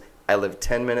thing because I live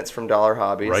 10 minutes from Dollar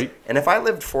Hobbies. Right. And if I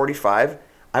lived 45,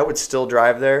 I would still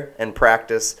drive there and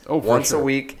practice Oh, for once sure. a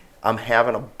week. I'm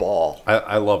having a ball.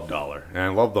 I love Dollar, and I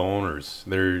love the owners.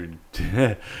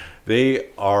 They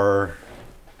are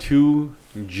two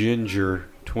ginger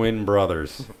twin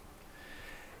brothers,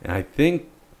 and I think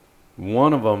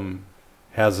one of them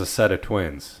has a set of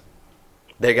twins.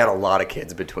 They got a lot of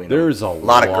kids between them. There's a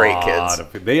lot of great kids.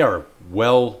 They are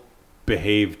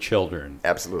well-behaved children.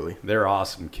 Absolutely. They're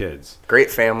awesome kids.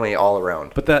 Great family all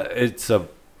around. But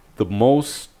the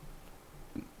most,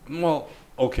 well,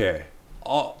 okay.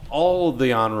 All of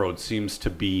the on-road seems to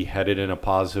be headed in a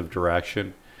positive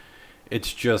direction.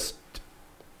 It's just,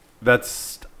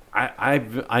 I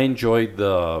enjoyed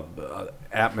the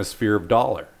atmosphere of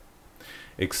Dollar.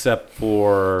 Except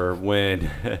for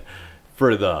when,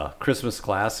 for the Christmas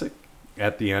Classic,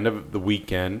 at the end of the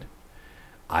weekend,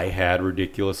 I had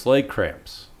ridiculous leg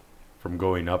cramps from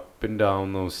going up and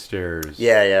down those stairs.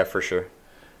 Yeah, for sure.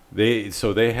 They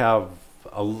have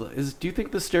do you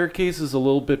think the staircase is a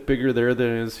little bit bigger there than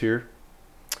it is here?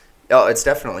 Oh, it's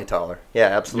definitely taller. Yeah,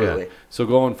 absolutely. Yeah. So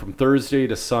going from Thursday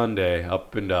to Sunday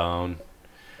up and down.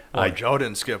 Joe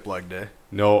didn't skip leg day.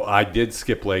 No, I did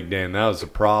skip leg day, and that was a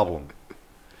problem.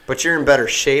 But you're in better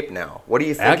shape now. What do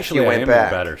you think Actually, if you I went am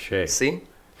back? in better shape. See?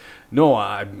 No,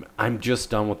 I'm just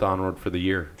done with on-road for the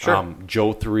year. Sure.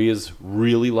 Joe 3 is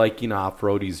really liking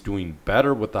off-road. He's doing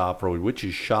better with off-road, which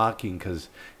is shocking because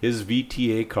his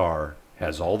VTA car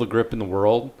has all the grip in the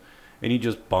world, and he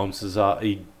just bounces out.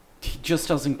 He just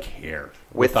doesn't care.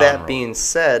 With that on-road. being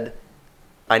said,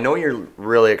 I know you're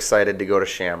really excited to go to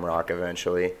Shamrock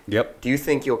eventually. Yep. Do you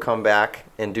think you'll come back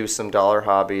and do some Dollar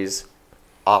Hobbies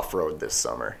off-road this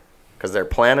summer? Because they're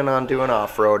planning on doing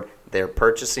off-road. They're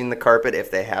purchasing the carpet if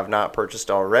they have not purchased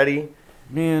already.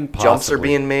 Man, possibly. Jumps are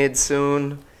being made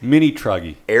soon. Mini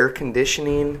Truggy. Air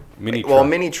conditioning. Mini Well, truck.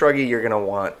 Mini Truggy, you're going to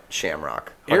want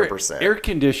Shamrock. 100%. Air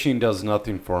conditioning does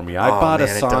nothing for me. I Oh, bought man,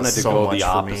 a it sauna does to so go much the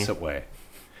for me. opposite way.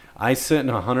 I sit in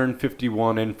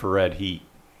 151 infrared heat.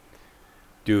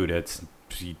 Dude,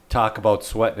 you talk about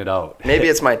sweating it out. Maybe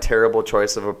it's my terrible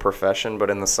choice of a profession, but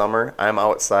in the summer, I'm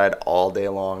outside all day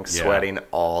long, sweating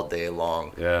all day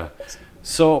long. Yeah.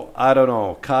 So, I don't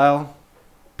know. Kyle,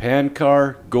 pan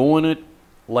car, go in it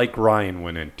like Ryan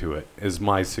went into it, is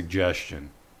my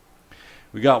suggestion.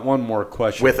 We got one more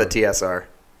question. With a TSR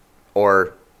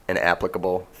or an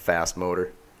applicable fast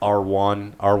motor.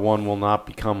 R1. R1 will not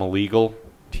become illegal.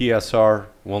 TSR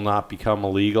will not become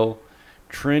illegal.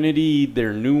 Trinity,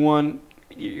 their new one,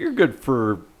 you're good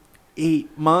for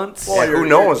 8 months. Well, who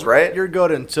knows, right? You're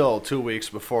good until 2 weeks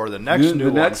before the next The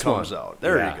new next one comes one. out.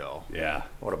 There Yeah. you go. Yeah,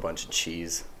 What a bunch of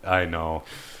cheese. I know,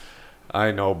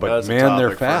 but That's a man, they're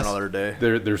topic for fast. another day.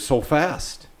 They're so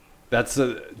fast. That's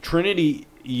a Trinity.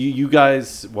 You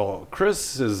guys, well,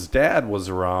 Chris's dad was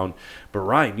around, but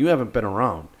Ryan, you haven't been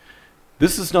around.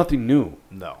 This is nothing new.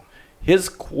 No. His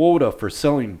quota for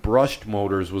selling brushed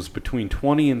motors was between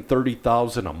 20 and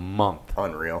 30,000 a month.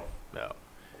 Unreal. No.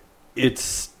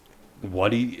 He's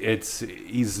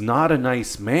not a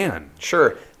nice man.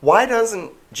 Sure. Why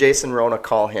doesn't Jason Rona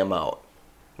call him out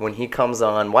when he comes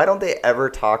on? Why don't they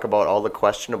ever talk about all the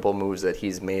questionable moves that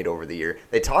he's made over the year?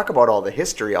 They talk about all the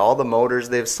history, all the motors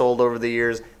they've sold over the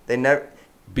years. They never.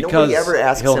 Because nobody ever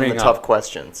asks he'll him the hang tough up.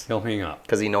 questions He'll hang up.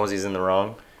 because he knows he's in the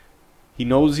wrong. He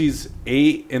knows he's A,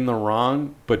 in the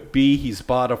wrong, but B, he's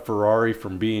bought a Ferrari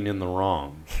from being in the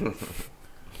wrong.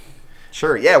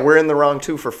 Sure. Yeah, we're in the wrong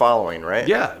too for following, right?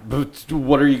 Yeah, but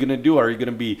what are you going to do? Are you going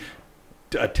to be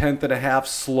a tenth and a half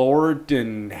slower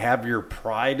and have your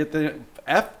pride at the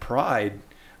pride?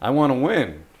 I want to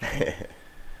win.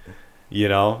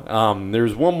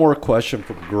 There's one more question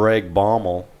from Greg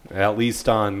Baumel, at least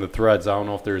on the threads. I don't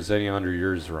know if there's any under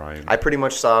yours, Ryan. I pretty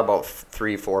much saw about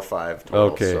 3, 4, 5 total.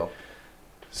 Okay. So.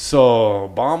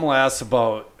 So bomb lasts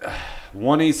about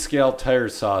 1/8 scale tire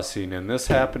saucing, and this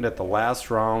happened at the last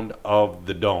round of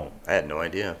the Dome. I had no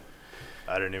idea.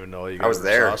 I didn't even know you guys I was were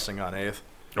there. saucing on 8th.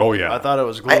 Oh yeah, I thought it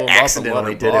was glue I 'em up and let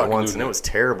accidentally it did bog. it once, and it was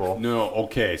terrible. No,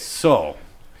 okay. So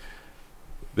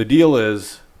the deal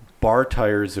is bar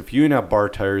tires. If you didn't have bar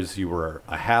tires, you were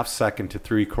a half second to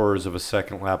 3/4 of a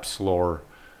second lap slower.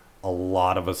 A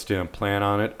lot of us didn't plan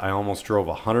on it. I almost drove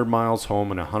 100 miles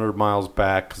home and 100 miles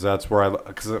back because that's where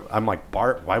because I'm like,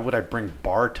 why would I bring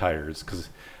bar tires? Because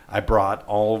I brought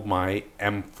all of my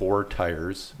M4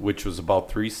 tires, which was about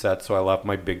 3 sets, so I left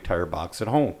my big tire box at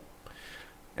home.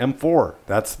 M4,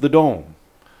 that's the Dome.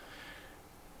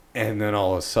 And then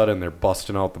all of a sudden, they're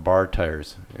busting out the bar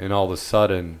tires. And all of a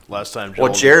sudden, Last time Well,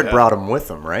 Joel Jared did brought him with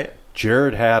him, right?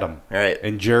 Jared had them. Right.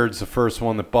 And Jared's the first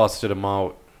one that busted them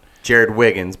out. Jared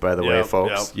Wiggins, by the way, Yep,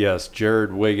 folks. Yes,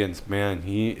 Jared Wiggins, man,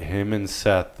 him and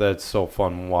Seth, that's so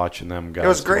fun watching them guys. It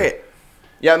was great.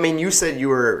 Yeah, I mean, you said you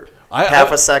were I-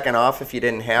 half a second off if you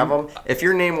didn't have them. If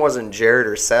your name wasn't Jared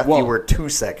or Seth, Well, you were 2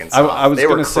 seconds I, off. I was they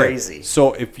were gonna say, crazy.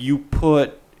 so if you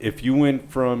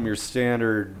went from your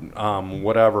standard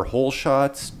whatever hole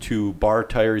shots to bar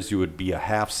tires, you would be a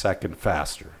half second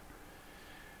faster.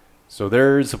 So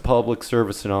there's a public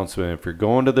service announcement. If you're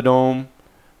going to the Dome,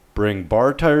 bring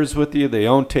bar tires with you. They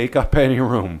don't take up any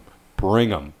room. Bring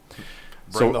them.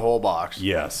 Bring the whole box.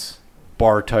 Yes,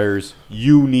 bar tires.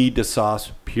 You need to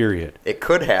sauce. Period. It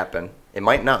could happen. It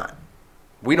might not.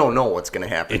 We don't know what's going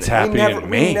to happen. It's happening in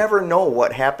May. We never know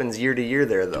what happens year to year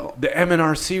there, though. The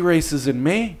MNRC race is in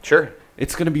May. Sure.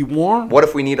 It's going to be warm. What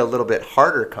if we need a little bit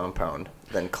harder compound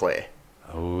than clay?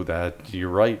 Oh, that you're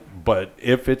right. But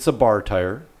if it's a bar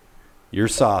tire, you're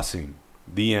saucing.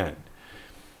 The end.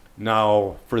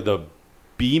 Now for the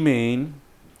B main,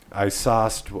 I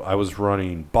was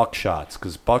running buckshots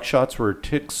because buckshots were a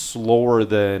tick slower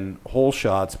than hole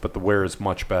shots, but the wear is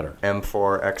much better.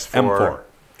 M4, X4. M4.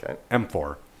 Okay.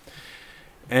 M4.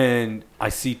 And I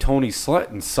see Tony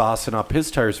Sletton saucing up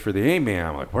his tires for the A-Man.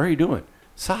 I'm like, what are you doing?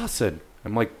 Saucing.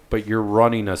 I'm like, but you're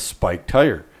running a spike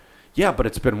tire. Yeah, but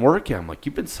it's been working. I'm like,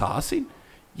 you've been saucing?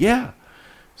 Yeah.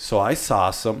 So I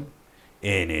sauce them,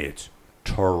 and it's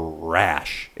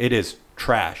trash. It is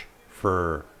trash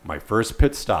for my first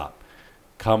pit stop.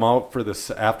 Come out for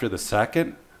after the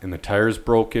second, and the tires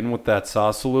broke in with that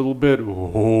sauce a little bit.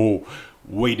 Oh,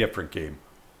 way different game.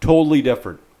 Totally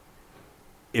different.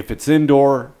 If it's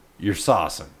indoor, you're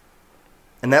saucing.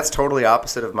 And that's totally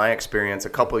opposite of my experience. A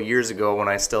couple of years ago when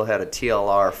I still had a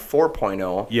TLR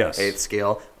 4.0 Yes. 8th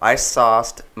scale, I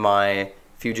sauced my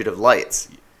Fugitive Lights.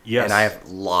 Yes. And I have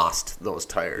lost those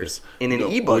tires in an No,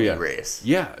 e-buggy yeah. race.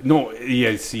 Yeah. No,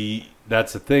 yeah, see,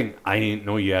 that's the thing. I didn't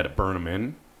know you had to burn them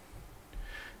in.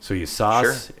 So you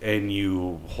sauce and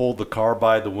you hold the car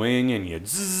by the wing and you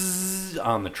zzz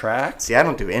on the track. See, I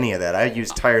don't do any of that. I use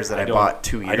tires that I don't- bought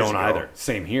 2 years ago. I don't either.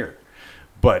 Same here.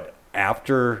 But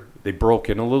after they broke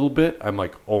in a little bit, I'm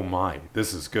like, oh my,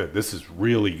 this is good. This is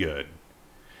really good.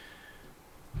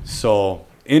 So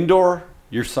indoor,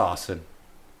 you're saucing.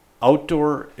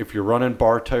 Outdoor, if you're running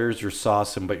bar tires, you're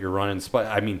saucing, but you're running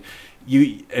I mean,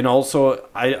 you and also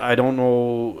I don't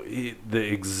know the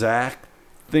exact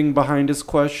thing behind his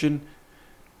question.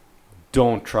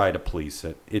 Don't try to police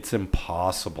it. It's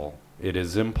impossible. It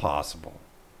is impossible.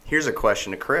 Here's a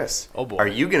question to Chris. Oh, boy. Are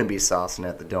you going to be saucing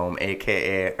at the Dome,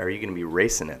 a.k.a. are you going to be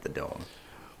racing at the Dome?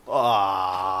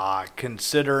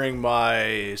 Considering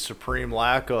my supreme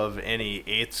lack of any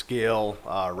 8th scale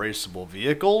raceable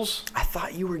vehicles, I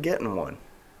thought you were getting one.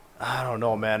 I don't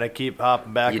know, man. I keep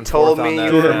hopping back You and told forth on me that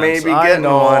you were fence. maybe I getting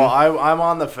know, one. I'm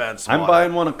on the fence. I'm on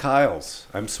buying it. one of Kyle's.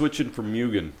 I'm switching from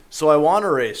Mugen. So I want to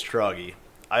race Truggy.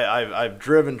 I've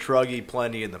driven Truggy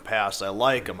plenty in the past. I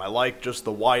like them. I like just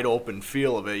the wide open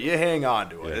feel of it. You hang on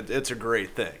to it. Yeah. It's a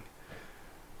great thing.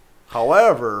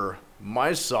 However,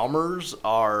 my summers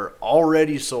are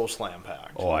already so slam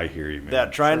packed. Oh, I hear you, man.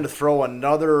 That trying to throw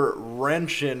another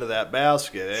wrench into that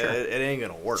basket, Sure. it ain't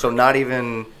gonna work. So not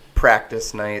even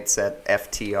practice nights at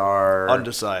FTR.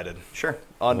 Undecided. Sure.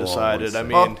 Undecided. I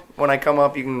mean, Well, when I come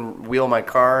up, you can wheel my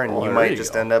car, and Oh, you there might you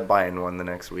just go. end up buying one the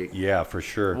next week. Yeah, for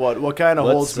sure. what kind of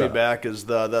Let's, holds me back is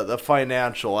the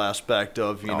financial aspect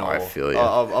of Oh, I feel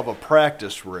ya. of a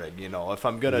practice rig. You know, if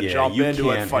I'm gonna Yeah, jump you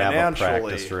into it can't have a financially,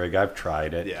 practice rig. I've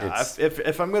tried it. yeah. It's-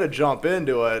 If I'm gonna jump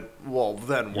into it, well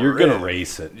then you're we're gonna in.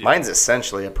 race it, Mine's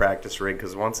essentially a practice rig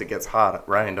because once it gets hot,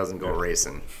 Ryan doesn't go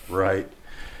racing. right?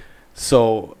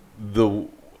 So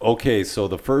so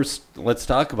the first. Let's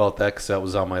talk about that because that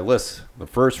was on my list. The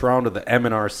first round of the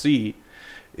MNRC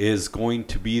is going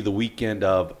to be the weekend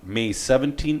of May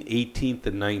 17th, 18th,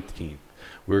 and 19th.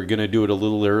 We were going to do it a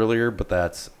little earlier, but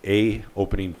that's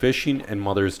opening fishing and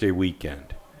Mother's Day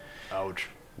weekend. Ouch.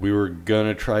 We were going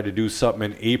to try to do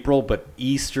something in April, but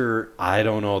Easter, I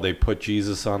don't know. They put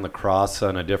Jesus on the cross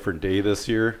on a different day this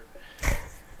year.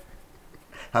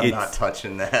 I'm not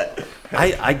touching that.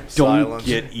 I don't Silence.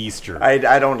 get Easter. I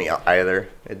don't either.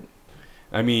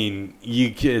 I mean,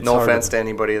 it's No hard offense to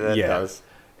anybody that Yeah. does.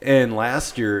 And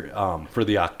last year, for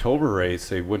the October race,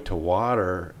 they went to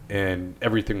water and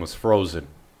everything was frozen.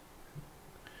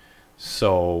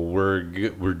 So we're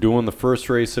doing the first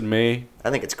race in May.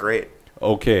 I think it's great.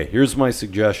 Okay, here's my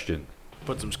suggestion.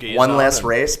 Put some skis One on less and-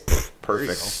 race,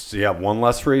 perfect. Yeah, one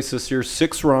less race this year.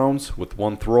 6 rounds with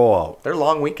 1 throwout. They're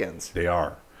long weekends. They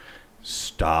are.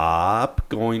 Stop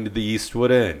going to the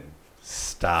Eastwood Inn.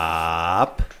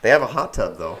 Stop. They have a hot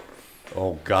tub though.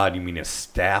 Oh, God, you mean a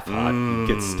staph hot? You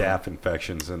get staph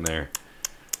infections in there.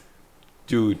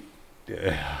 Dude.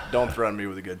 Don't threaten me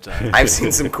with a good time. I've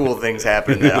seen some cool things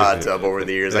happen in that hot tub over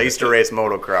the years. I used to race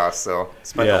motocross, so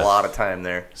spent Yeah. a lot of time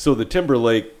there. So the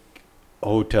Timberlake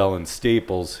Hotel in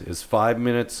Staples is 5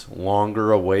 minutes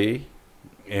longer away,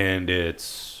 and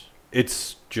it's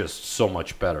just so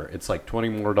much better. It's like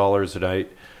 $20 more a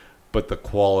night, but the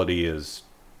quality is,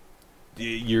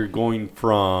 you're going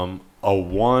from a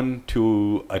 1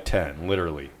 to a 10,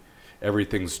 literally.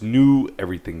 Everything's new,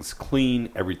 everything's clean,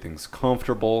 everything's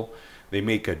comfortable. They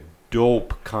make a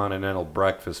dope continental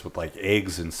breakfast with like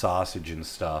eggs and sausage and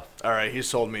stuff. All right, he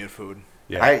sold me a food.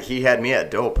 Yeah. He had me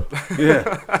at dope.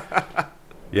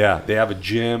 Yeah, they have a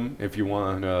gym if you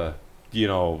want to,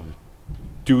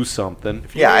 do something.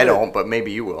 Yeah, I don't, but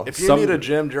maybe you will. If you Some- need a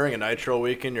gym during a nitro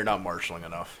weekend, you're not marshalling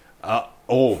enough.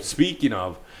 Speaking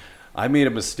of, I made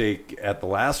a mistake at the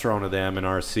last round of the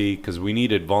MNRC because we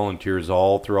needed volunteers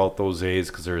all throughout those days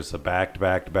because there's a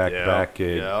back-to-back.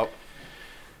 Yep.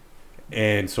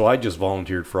 And so I just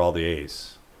volunteered for all the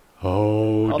A's.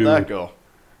 Oh, How'd dude. that go?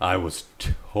 I was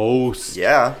toast.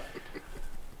 Yeah.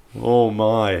 Oh,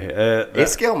 my.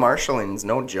 A-scale marshalling's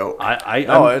no joke.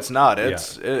 No, it's not.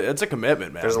 It's a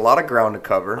commitment, man. There's a lot of ground to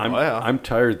cover. I'm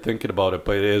tired thinking about it,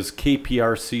 but it is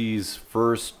KPRC's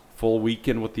first full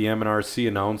weekend with the MNRC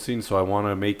announcing, so I want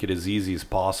to make it as easy as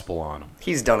possible on him.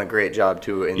 He's done a great job,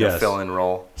 too, in the Yes. fill-in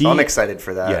role. So I'm excited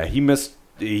for that. Yeah, he missed.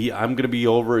 I'm going to be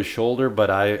over his shoulder, but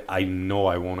I know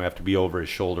I won't have to be over his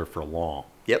shoulder for long.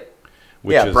 Yep.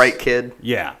 Which Yeah, is, bright kid.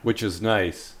 Yeah, which is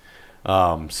nice.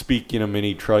 Speaking of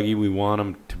Mini Truggy, we want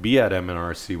him to be at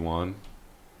MNRC 1,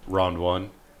 round 1.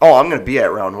 Oh, I'm going to be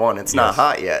at round 1. It's not Yes.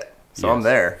 hot yet, so I'm Yes.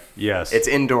 there. Yes. It's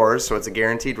indoors, so it's a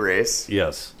guaranteed race.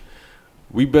 Yes.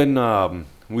 We've been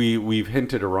we've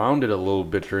hinted around it a little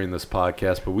bit during this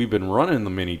podcast, but we've been running the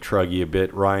Mini Truggy a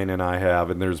bit. Ryan and I have,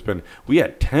 and we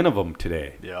had 10 of them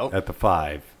today at the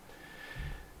 5.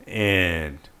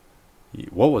 And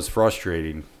what was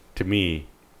frustrating to me,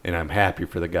 and I'm happy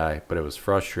for the guy, but it was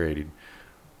frustrating.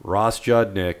 Ross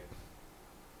Judnick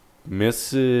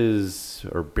misses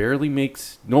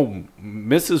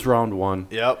round 1.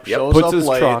 Yep. Shows Puts up his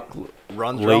late, truck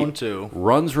runs late, round 2.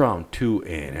 runs round 2,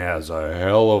 and has a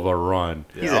hell of a run.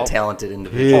 He's a talented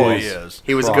individual. Oh, he is.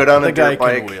 He was good on The a guy dirt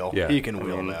bike. can wheel. Yeah. He can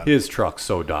wheel, man. His truck's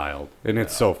so dialed, and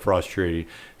it's so frustrating.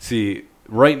 See,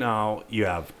 right now you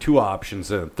have 2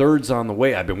 options, and a third's on the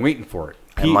way. I've been waiting for it.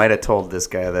 I might have told this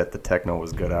guy that the Techno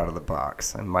was good out of the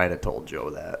box. I might have told Joe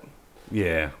that.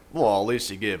 Yeah, Well, at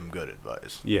least you gave him good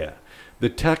advice. yeah. The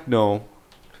Techno.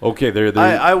 Okay, they're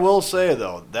I will say,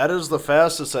 though, that is the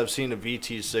fastest I've seen a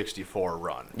VT64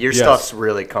 run. Your Yes. stuff's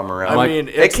really come around. I mean,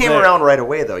 it it's came there. around right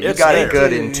away, though. You It's got there. it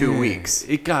good in 2 weeks.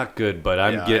 It got good, but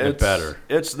I'm Yeah, getting it it's- better.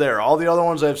 It's there. All the other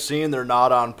ones I've seen, they're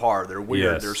not on par. They're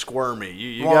weird. Yes. They're squirmy.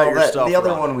 You Well, got your stuff the other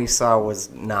running. one we saw was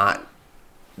not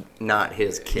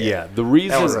his kit. Yeah, the reason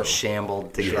That was a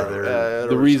shambled together.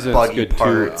 the reason it's buggy good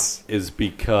parts. too is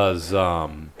because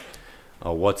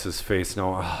what's his face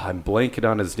now? I'm blanking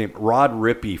on his name. Rod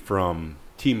Rippey from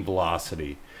Team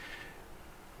Velocity.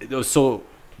 So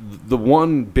the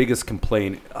one biggest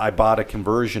complaint, I bought a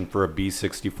conversion for a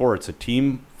B64. It's a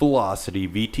Team Velocity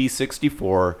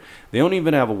VT64. They don't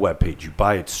even have a webpage. You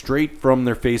buy it straight from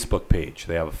their Facebook page.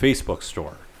 They have a Facebook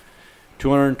store.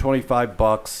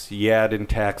 $225. You add in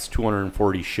tax,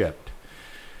 $240 shipped.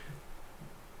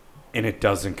 And it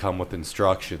doesn't come with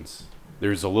instructions.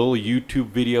 There's a little YouTube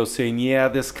video saying, yeah,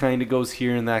 this kind of goes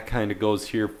here and that kind of goes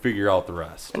here. Figure out the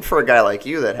rest. And for a guy like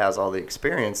you that has all the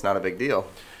experience, not a big deal.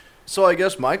 So I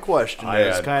guess my question I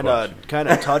is had kind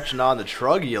of touching on the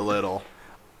Truggy a little.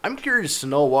 I'm curious to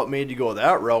know what made you go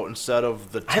that route instead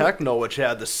of the Techno, which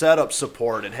had the setup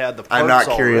support. It had the parts I'm not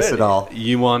curious already. at all.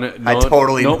 You want to? I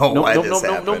totally know why no, this no,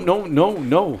 no, happened.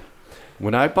 no.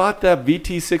 When I bought that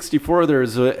VT64,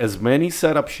 there's as many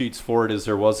setup sheets for it as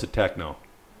there was a Techno.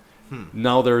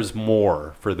 Now there's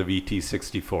more for the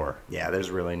VT64. Yeah, there's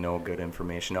really no good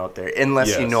information out there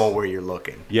unless you Yes. know where you're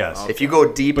looking. Yes. If you go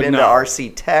deep But into no.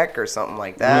 RC Tech or something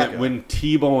like that, When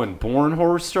Tebow and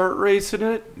Bornhorst start racing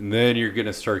it, then you're going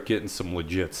to start getting some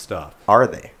legit stuff. are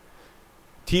they?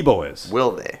 Tebow is.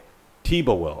 Will they?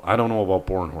 Tebow will. I don't know about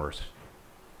Bornhorst.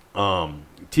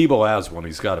 Tebow has one.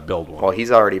 He's got to build one. Well, he's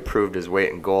already proved his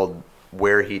weight in gold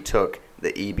where he took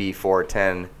the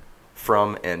EB410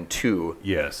 from and to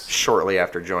Yes. shortly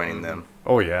after joining them.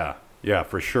 Oh, yeah. Yeah,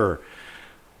 for sure.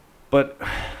 But,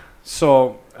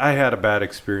 so, I had a bad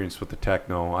experience with the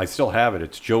Techno. I still have it.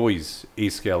 It's Joey's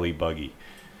A-Scale E-Buggy.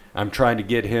 I'm trying to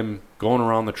get him going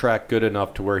around the track good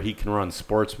enough to where he can run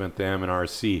Sportsman at the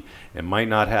M&RC. It might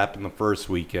not happen the first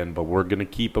weekend, but we're going to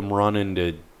keep him running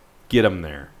to get him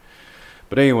there.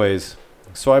 But anyways,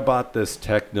 so I bought this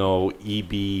Techno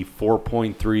EB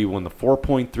 4.3 when the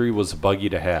 4.3 was a buggy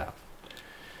to have.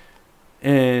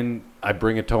 And I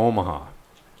bring it to Omaha.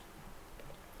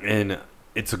 And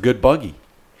it's a good buggy.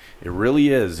 It really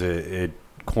is. It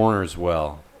corners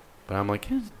well. But I'm like,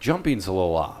 jumping's a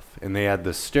little off. And they had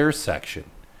the stair section.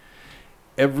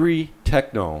 Every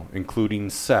Techno,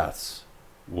 including Seth's,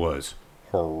 was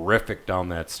horrific down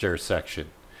that stair section.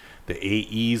 The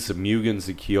AEs, the Mugans,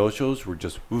 the Kyoshos were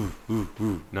just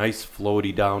nice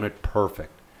floaty down it,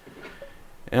 perfect.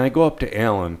 And I go up to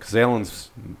Alan, because Alan's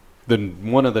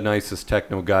one of the nicest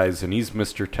Techno guys, and he's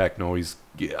Mr. Techno.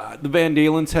 The Van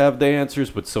Dalens have the answers,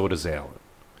 but so does Alan.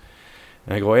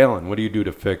 And I go, Alan, what do you do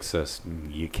to fix this?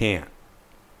 You can't.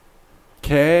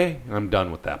 Okay, I'm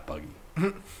done with that buggy.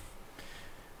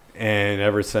 And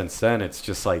ever since then, it's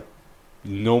just like,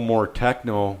 no more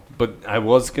Techno. But I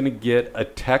was going to get a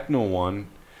Techno one,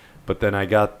 but then I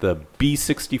got the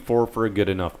B64 for a good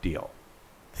enough deal.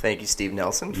 Thank you, Steve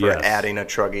Nelson, for Yes. adding a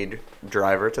Truggy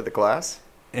driver to the class.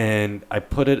 And I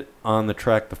put it on the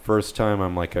track the first time.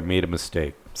 I'm like, I made a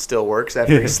mistake. Still works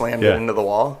after he slammed Yeah. it into the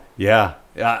wall. Yeah,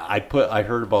 I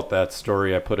heard about that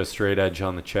story. I put a straight edge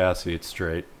on the chassis. It's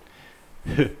straight.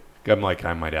 I'm like,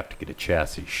 I might have to get a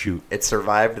chassis. Shoot. It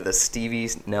survived the Stevie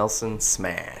Nelson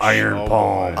smash. Iron Oh,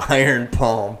 palm. boy. Iron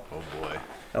Palm. Oh boy.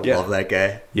 I Yeah. love that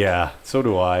guy. Yeah, so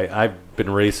do I. I've been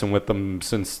racing with him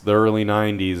since the early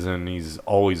 90s, and he's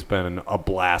always been a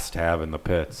blast to have in the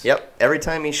pits. Yep. Every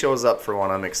time he shows up for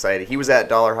one, I'm excited. He was at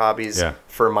Dollar Hobbies Yeah.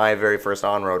 for my very first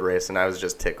on-road race, and I was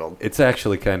just tickled. It's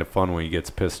actually kind of fun when he gets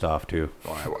pissed off, too.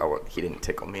 Well, he didn't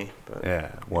tickle me, but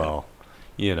Yeah, well,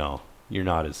 you're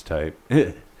not his type.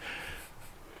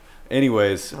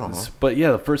 Anyways, but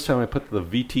yeah, the first time I put the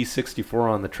VT64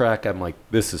 on the track, I'm like,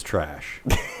 this is trash.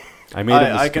 I made a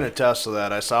I mistake. can attest to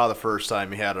that. I saw the first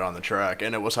time he had it on the track,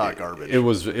 and it was hot garbage. It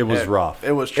was rough.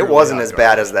 It was. it truly wasn't hot as garbage.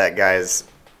 bad as that guy's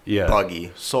Yeah.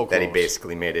 buggy So that he close.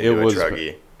 basically made it It into was a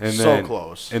Truggy. and So then,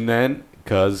 close. And then,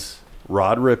 because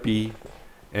Rod Rippey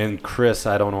and Chris,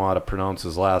 I don't know how to pronounce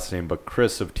his last name, but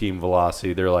Chris of Team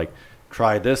Velocity, they're like,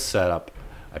 try this setup.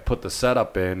 I put the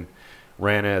setup in,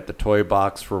 ran it at the toy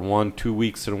box for 1-2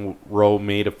 weeks in a row,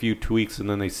 made a few tweaks, and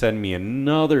then they send me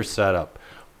another setup.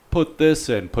 Put this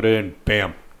in, put it in,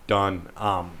 bam, done.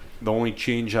 The only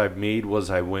change I've made was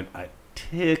I went a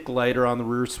tick lighter on the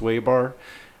rear sway bar,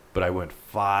 but I went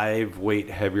 5 weight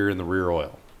heavier in the rear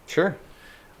oil. Sure.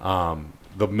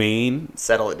 The main,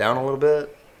 Settle it down a little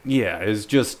bit. yeah, is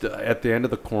just at the end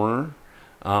of the corner.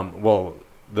 Well,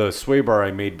 the sway bar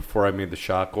I made before I made the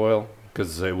shock oil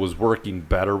because it was working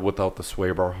better without the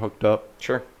sway bar hooked up.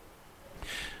 Sure.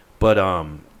 But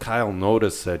Kyle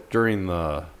noticed that during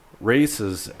the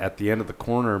races at the end of the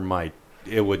corner,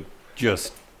 it would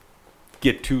just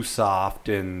get too soft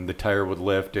and the tire would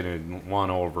lift and it'd want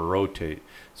to over rotate.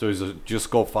 So he said,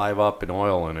 just go 5 up in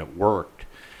oil, and it worked.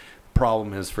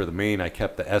 Problem is for the main, I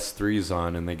kept the S3s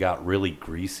on and they got really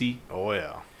greasy. Oh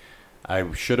yeah.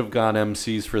 I should have got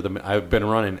MCs for them. I've been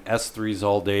running S3s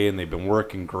all day and they've been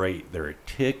working great. They're a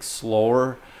tick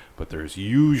slower, but there's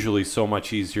usually so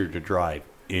much easier to drive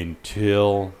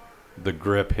until the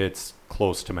grip hits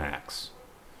close to max.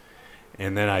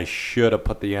 And then I should have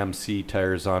put the MC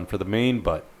tires on for the main,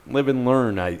 but live and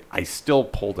learn. I still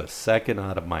pulled a second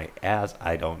out of my ass.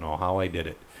 I don't know how I did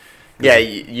it. Yeah,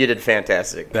 you did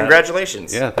fantastic.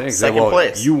 Congratulations. Yeah, thanks. Second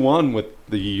place. You won with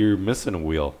you're missing a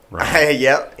wheel, right?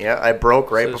 Yeah. I broke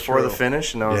right This is before the true.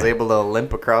 finish, and I was Yeah. able to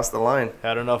limp across the line.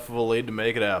 Had enough of a lead to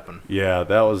make it happen. Yeah,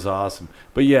 that was awesome.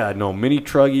 But yeah, no, Mini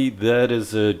Truggy, that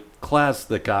is a class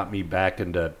that got me back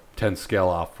into 10 scale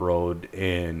off-road,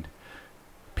 and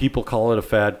people call it a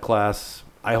fad class.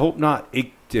 I hope not.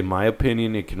 In my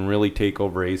opinion, it can really take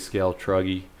over A scale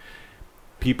Truggy.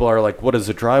 people are like, what does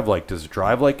it drive like? Does it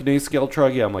drive like an A-scale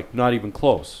Truggy? I'm like, not even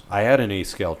close. I had an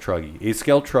A-scale Truggy.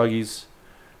 A-scale Truggies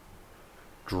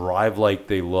drive like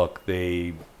they look.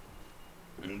 They're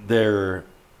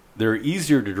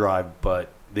easier to drive, but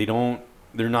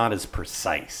they're not as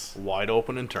precise. Wide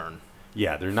open and turn.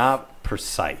 Yeah, they're not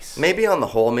precise. Maybe on the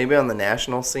whole, maybe on the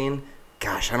national scene,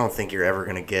 gosh, I don't think you're ever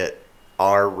going to get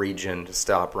our region to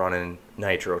stop running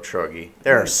Nitro Truggy.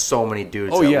 There are so many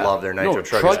dudes that love their Nitro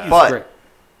Truggies. Truggy's But, great.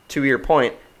 to your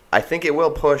point, I think it will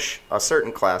push a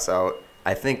certain class out.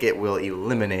 I think it will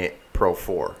eliminate Pro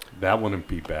 4. That wouldn't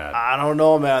be bad. I don't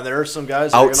know, man. There are some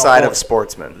guys that are Outside gonna of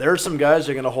sportsmen. There are some guys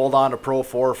that are going to hold on to Pro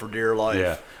 4 for dear life.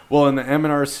 Yeah. Well, in the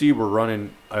MNRC, we're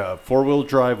running a four-wheel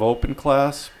drive open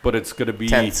class, but it's going to be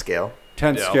 10th scale.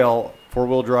 10th Yeah. scale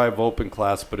four-wheel drive open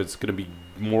class, but it's going to be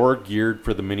more geared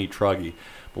for the mini Truggy.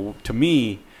 But to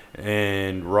me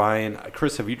and Ryan,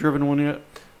 Chris, have you driven one yet?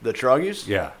 The Truggies?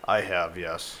 Yeah. I have,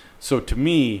 yes. So to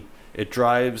me, it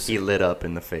drives. He lit up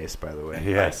in the face, by the way.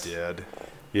 Yes. I did.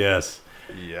 Yes.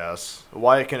 Yes.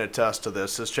 Wyatt can attest to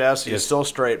this. This chassis is still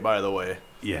straight, by the way.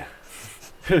 Yeah.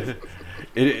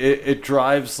 it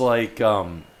drives like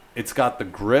it's got the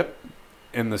grip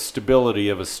and the stability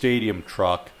of a stadium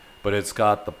truck, but it's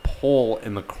got the pull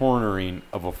and the cornering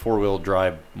of a four-wheel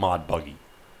drive mod buggy.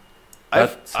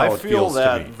 That's how I it feel feels to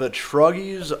that me. the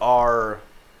Truggies are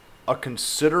a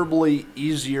considerably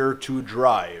easier to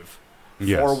drive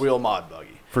Yes. four-wheel mod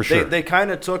buggy. For sure. They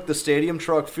kind of took the stadium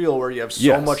truck feel where you have so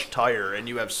Yes. much tire and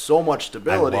you have so much I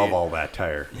stability. love all that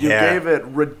tire. You Yeah. gave it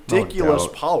ridiculous No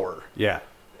doubt. power. Yeah.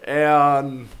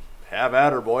 And have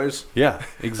at her, boys. Yeah,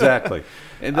 exactly.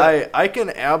 And I can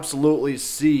absolutely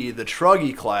see the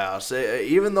Truggy class,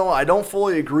 even though I don't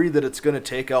fully agree that it's going to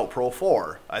take out Pro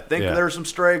 4. I think Yeah. there's some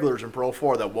stragglers in Pro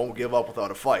 4 that won't give up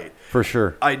without a fight. for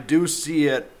sure. I do see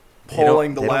it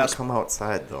pulling the They last. don't come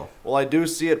outside, though. Well, I do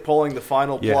see it pulling the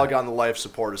final Yeah. plug on the life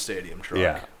support of Stadium Truck.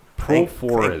 Yeah. Pro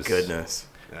 4 Thank is. goodness.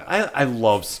 I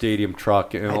love Stadium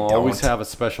Truck, and I it'll always don't. have a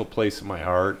special place in my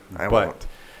heart. I but, won't.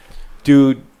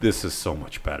 dude, this is so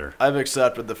much better. I've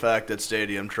accepted the fact that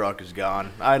Stadium Truck is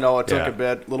gone. I know it took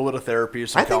Yeah. a little bit of therapy.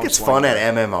 Some I think it's counseling. fun at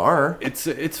MMR.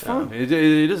 It's fun. It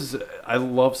is. I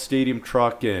love Stadium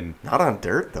Truck, and Not on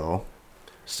dirt, though.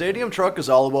 Stadium Truck is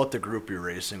all about the group you're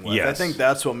racing with. I Yes. think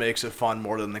that's what makes it fun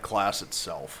more than the class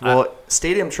itself. Well,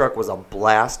 Stadium Truck was a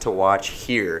blast to watch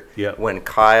here Yep. when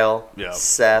Kyle, Yep.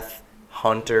 Seth,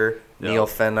 Hunter, Yep. Neil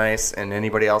Fenice, and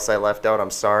anybody else I left out,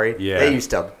 I'm sorry. Yeah. They used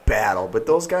to battle, but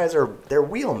those guys they're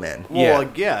wheelmen. Well, Yeah.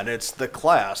 again, it's the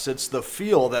class. It's the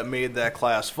feel that made that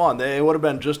class fun. It would have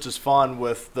been just as fun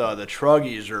with the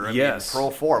Truggies or Yes. Pro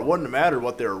 4. It wouldn't have mattered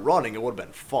what they were running. It would have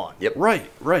been fun. Yep.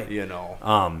 right. You know.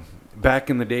 Back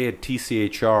in the day at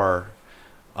TCHR,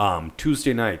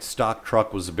 Tuesday night, stock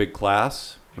truck was a big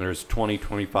class. There's 20,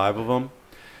 25 of them.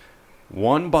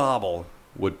 One bobble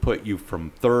would put you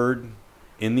from third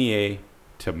in the A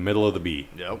to middle of the B.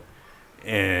 Yep.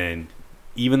 And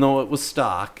even though it was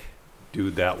stock,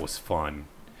 dude, that was fun.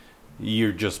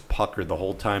 You're just puckered the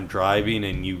whole time driving,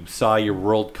 and you saw your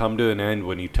world come to an end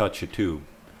when you touch a tube.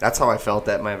 That's how I felt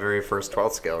at my very first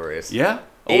 12th scale race. Yeah?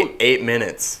 Eight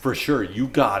minutes. For sure, you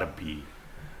gotta be.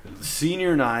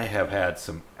 Senior and I have had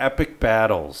some epic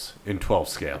battles in 12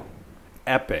 scale.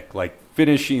 Epic, like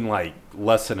finishing like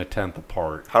less than a tenth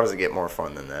apart. How does it get more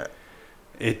fun than that?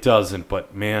 It doesn't,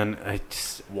 but man, I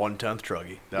just 1/10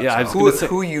 Truggy. That's Yeah, I how- was Who, gonna say-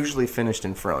 who usually finished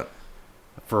in front?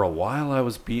 for a while I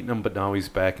was beating him, but now he's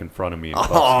back in front of me in 12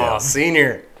 Oh, scale.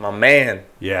 senior, my man.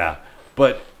 Yeah,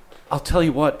 but I'll tell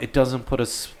you what, it doesn't put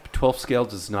 12 scale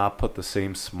does not put the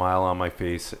same smile on my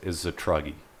face as a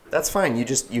Truggy. That's fine. You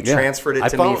Yeah. transferred it I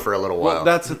to found- me for a little while. Well,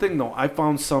 that's the thing, though. I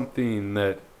found something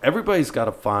that everybody's got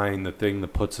to find the thing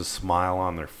that puts a smile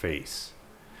on their face.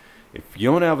 If you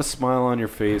don't have a smile on your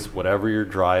face, whatever you're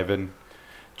driving,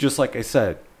 just like I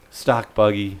said, stock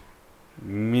buggy,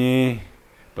 meh.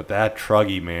 But that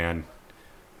Truggy, man,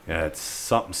 yeah, it's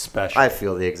something special. I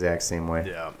feel the exact same way.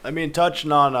 Yeah. I mean,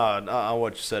 touching on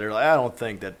what you said earlier, I don't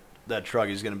think that Truggy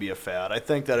is going to be a fad. I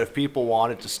think that if people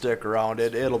want it to stick around,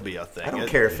 it'll be a thing. I don't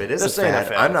care if it is this a ain't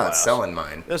fad. I'm not class. selling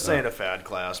mine. This ain't a fad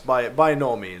class by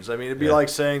no means. I mean, it'd be Yeah. like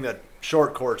saying that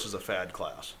short course is a fad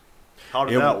class. How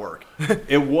did It- that work?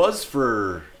 It was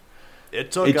for.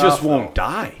 It took It just off, won't though.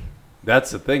 die.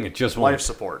 That's the thing. It just Life won't.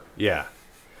 support. Yeah.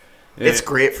 It's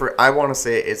great for. I want to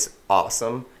say it's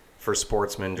awesome for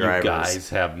sportsman drivers. You guys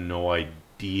have no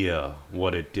idea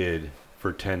what it did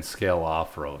for 10 scale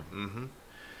off road. Mm-hmm.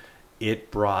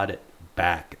 It brought it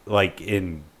back like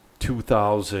in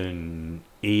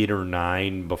 2008 or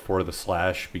 9 before the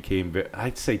Slash became.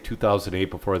 I'd say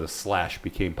 2008 before the Slash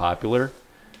became popular.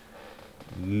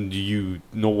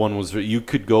 No one was. You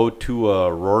could go to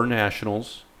a Roar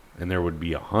Nationals, and there would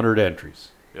be 100 entries.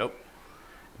 Yep.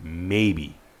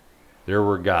 Maybe there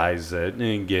were guys that, and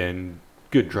again,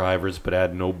 good drivers, but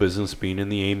had no business being in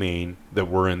the A main that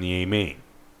were in the A main.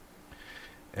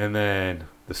 And then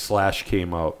the Slash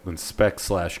came out, then Spec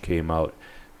Slash came out.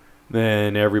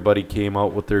 Then everybody came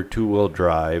out with their two-wheel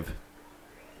drive,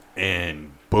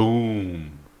 and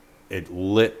boom, it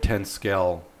lit 10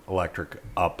 scale electric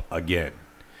up again.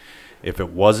 If it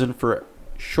wasn't for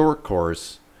short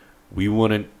course, we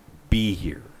wouldn't be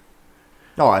here.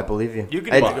 No, I believe you. You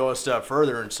could even go a step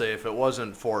further and say if it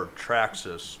wasn't for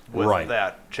Traxxas with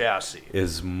that chassis.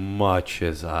 As much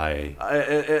as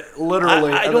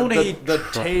literally, I don't the, hate the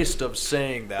taste of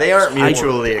saying that. They aren't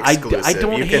mutually exclusive. I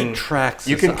don't you hate Traxxas.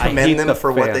 You can commend them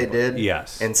for what they family. did,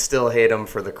 yes, and still hate them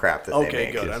for the crap that they make.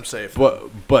 Okay, good. I'm safe.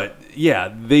 But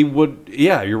yeah, they would.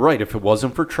 Yeah, you're right. If it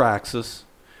wasn't for Traxxas,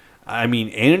 I mean,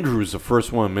 Andrew's the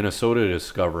first one in Minnesota to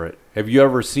discover it. Have you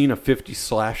ever seen a 50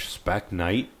 Slash Spec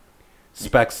Night?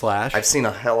 Spec Slash? I've seen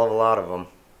a hell of a lot of them.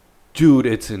 Dude,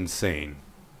 it's insane.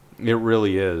 It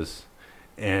really is.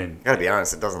 And Gotta be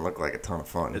honest, it doesn't look like a ton of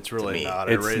fun. It's really not.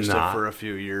 I It's raced not. it for a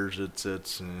few years.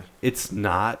 it's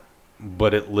not,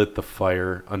 but it lit the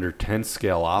fire under 10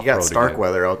 scale off-road. You got again.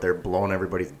 Starkweather out there blowing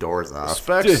everybody's doors off.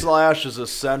 Spec Slash is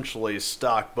essentially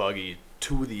stock buggy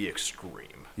to the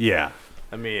extreme. Yeah.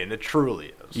 I mean, it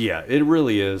truly is. Yeah, it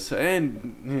really is.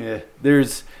 And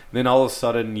then all of a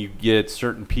sudden you get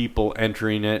certain people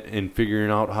entering it and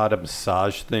figuring out how to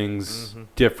massage things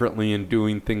differently and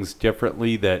doing things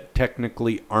differently that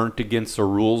technically aren't against the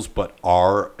rules but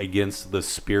are against the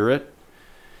spirit.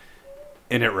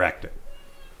 And it wrecked it.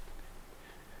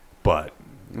 But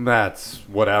that's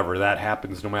whatever. That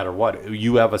happens no matter what.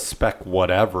 You have a spec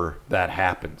whatever, that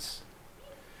happens.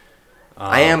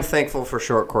 I am thankful for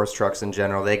short course trucks in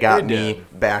general. They got me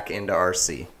back into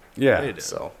RC. Yeah,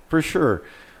 So for sure.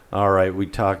 All right, we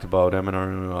talked about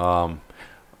M&R.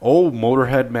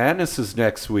 Motorhead Madness is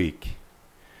next week.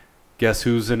 Guess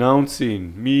who's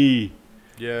announcing? Me.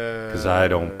 Yeah. Because I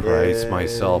don't price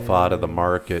myself out of the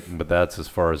market, but that's as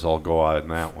far as I'll go out in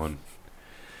that one.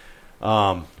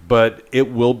 But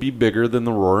it will be bigger than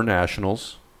the Roar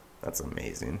Nationals. That's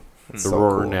amazing. The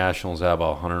Roar Nationals have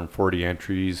 140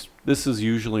 entries. This is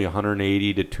usually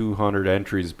 180 to 200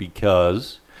 entries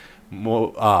because the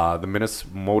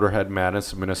Motorhead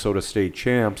Madness of Minnesota State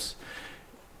Champs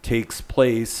takes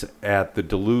place at the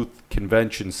Duluth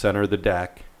Convention Center, the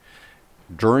deck,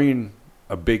 during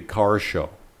a big car show.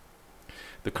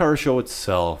 The car show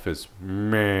itself is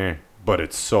meh, but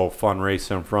it's so fun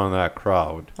racing in front of that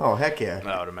crowd. Oh, heck yeah.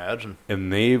 I would imagine.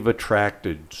 And they've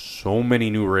attracted so many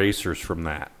new racers from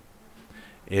that.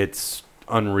 It's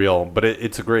unreal, but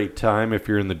it's a great time if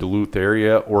you're in the Duluth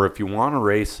area, or if you want to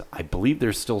race. I believe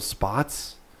there's still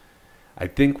spots. I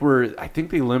think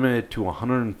they limit it to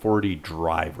 140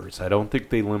 drivers. I don't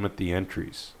think they limit the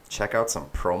entries. Check out some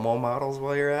promo models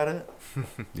while you're at it.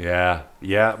 Yeah.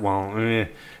 Well,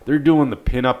 they're doing the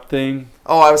pinup thing.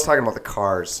 Oh, I was talking about the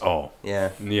cars. Oh,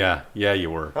 Yeah. yeah,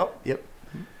 you were. Oh, yep.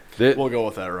 We'll go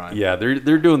with that, Ryan. Yeah,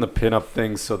 they're doing the pinup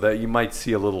thing so that you might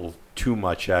see a little too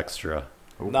much extra.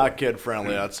 Not kid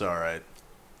friendly. That's all right.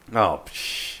 Oh,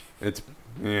 it's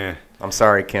yeah. I'm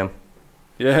sorry, Kim.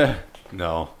 Yeah.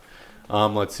 No.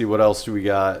 Let's see, what else do we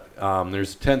got?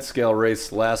 There's a 10 scale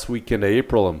race last weekend of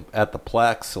April at the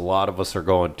Plex. A lot of us are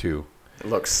going to. It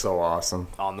looks so awesome.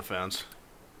 On the fence.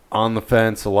 On the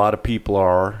fence, a lot of people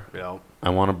are. Yeah.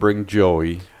 I want to bring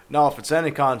Joey. Now, if it's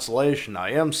any consolation, I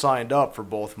am signed up for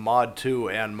both Mod 2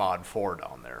 and Mod 4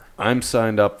 down there. I'm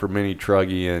signed up for Mini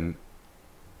Truggy, and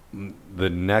the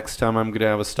next time I'm going to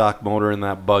have a stock motor in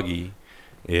that buggy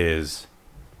is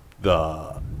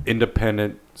the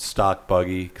independent stock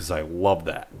buggy, because I love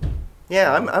that.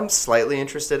 Yeah, I'm slightly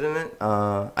interested in it.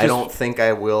 I don't think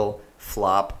I will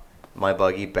flop my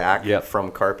buggy back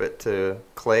from carpet to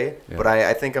clay, but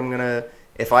I think I'm going to,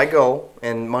 if I go,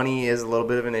 and money is a little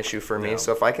bit of an issue for me,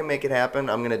 so if I can make it happen,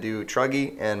 I'm going to do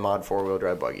Truggy and Mod 4-wheel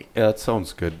drive buggy. Yeah, that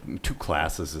sounds good. 2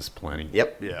 classes is plenty.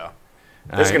 Yep. Yeah.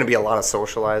 There's going to be a lot of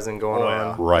socializing going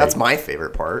on. Right. That's my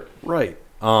favorite part. Right.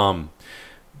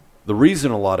 The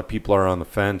reason a lot of people are on the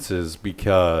fence is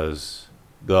because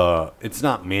it's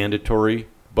not mandatory,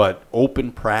 but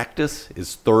open practice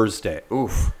is Thursday.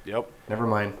 Oof. Yep. Never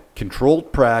mind.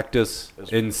 Controlled practice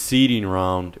and seeding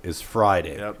round is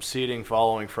Friday. Yep. Seating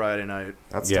following Friday night.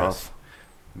 That's tough.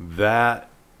 That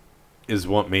is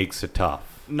what makes it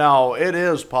tough. Now, it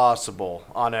is possible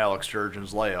on Alex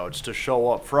Sturgeon's layouts to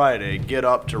show up Friday, get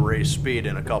up to race speed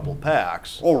in a couple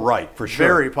packs. Oh, right, for sure.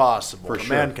 Very possible. For the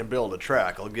sure. man can build a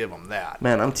track. I'll give him that.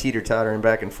 Man, I'm teeter-tottering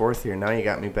back and forth here. Now you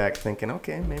got me back thinking,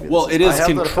 okay, maybe Well, this it is is have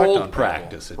that effect on controlled people.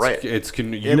 practice. It's, Right. You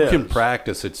can is.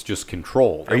 practice. It's just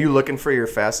controlled. Are you looking for your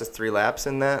fastest 3 laps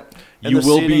in that? And You the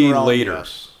will seating be round, later.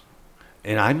 yes.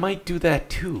 And I might do that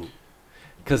too.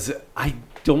 Because I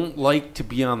don't like to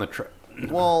be on the track.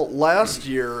 Well, last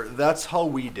year, that's how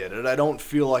we did it. I don't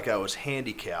feel like I was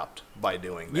handicapped by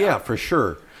doing that. Yeah, for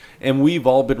sure. And we've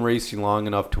all been racing long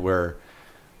enough to where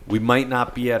we might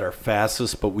not be at our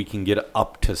fastest, but we can get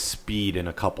up to speed in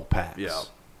a couple packs. Yeah.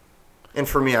 And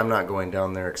for me, I'm not going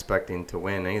down there expecting to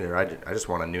win either. I just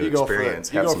want a new You go experience,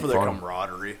 for the, have you go some for the fun.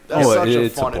 camaraderie. That's Oh, such a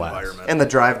it's a fun blast. environment. And the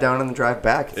drive down and the drive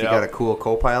back. If you Yeah. got a cool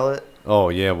co-pilot. Oh,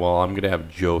 yeah, well, I'm going to have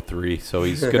Joe 3, so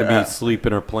he's going to be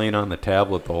sleeping or playing on the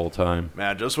tablet the whole time.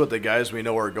 Man, just with the guys we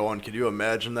know are going, can you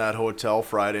imagine that hotel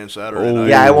Friday and Saturday Oh, night?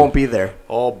 Yeah, I won't be there.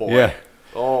 Oh, boy. Yeah.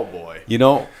 Oh, boy. You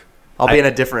know, I'll be in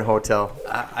a different hotel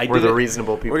I where did the it-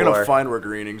 reasonable people We're going are. to find where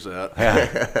Greening's at.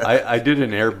 Yeah, I did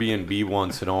an Airbnb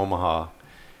once in Omaha,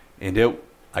 and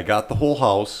I got the whole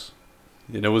house,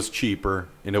 and it was cheaper,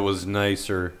 and it was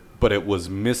nicer, but it was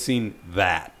missing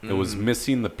that. It was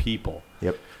missing the people.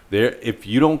 Yep. There, if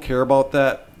you don't care about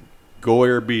that, go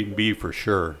Airbnb for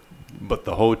sure. But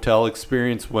the hotel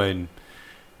experience, when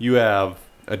you have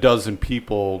a dozen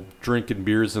people drinking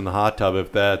beers in the hot tub, if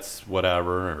that's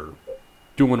whatever, or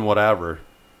doing whatever,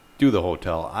 do the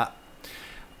hotel.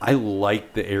 I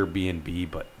like the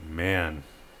Airbnb, but man,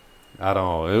 I don't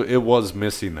know. It was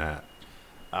missing that.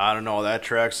 I don't know, that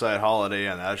trackside Holiday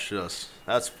Inn,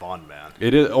 that's fun, man.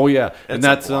 It is. Oh yeah, and It's a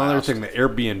that's another blast. thing. The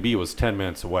Airbnb was 10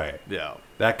 minutes away. Yeah.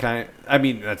 That kind. I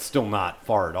mean, that's still not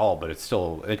far at all, but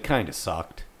it kind of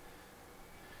sucked.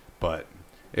 But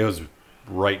it was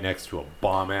right next to a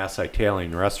bomb-ass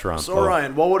Italian restaurant. So, though.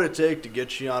 Ryan, what would it take to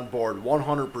get you on board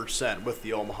 100% with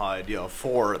the Omaha idea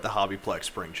for the Hobbyplex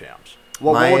Spring Champs?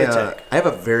 What would it take? I have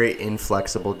a very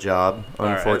inflexible job,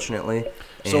 right. unfortunately.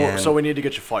 So we need to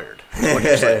get you fired. That's what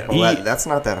you're saying. Well, that's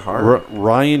not that hard.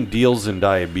 Ryan deals in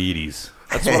diabetes.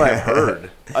 That's what I heard.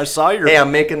 I saw your Hey,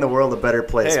 I'm making the world a better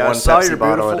place. Hey, one I saw Pepsi your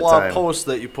bottle at a beautiful time. post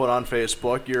that you put on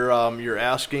Facebook. You're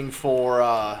asking for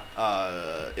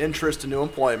interest in new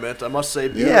employment. I must say,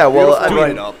 Yeah, well, I beautiful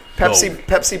mean, write-up.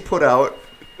 Pepsi put out,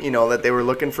 that they were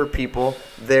looking for people.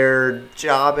 Their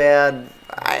job ad,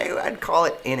 I'd call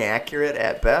it inaccurate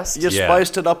at best. You Yeah.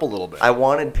 spiced it up a little bit. I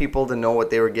wanted people to know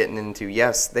what they were getting into.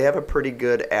 Yes, they have a pretty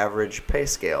good average pay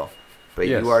scale, but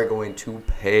Yes. you are going to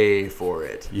pay for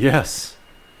it. Yes.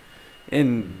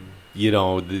 And,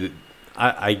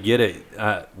 I get it.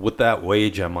 With that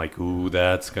wage, I'm like, ooh,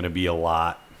 that's going to be a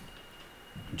lot.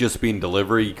 Just being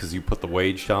delivery, because you put the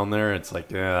wage down there, it's like,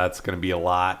 yeah, that's going to be a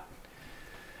lot.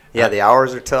 Yeah, the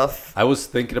hours are tough. I was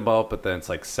thinking about, but then it's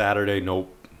like Saturday,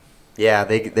 nope. Yeah,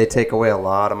 they take away a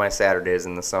lot of my Saturdays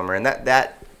in the summer, and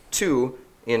that too,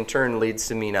 in turn, leads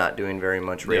to me not doing very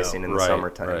much racing in the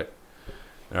summertime. Right.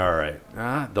 All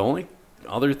right. The only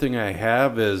other thing I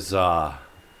have is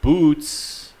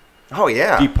Boots Oh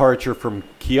yeah, departure from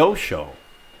Kyosho.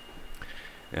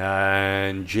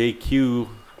 And JQ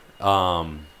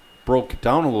broke it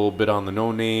down a little bit on the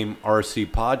No Name RC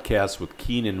podcast with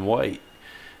Keenan White.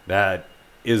 That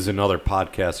is another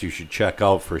podcast you should check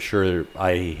out for sure.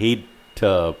 I hate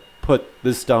to put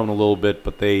this down a little bit,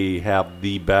 but they have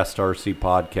the best RC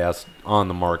podcast on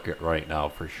the market right now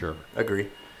for sure. agree.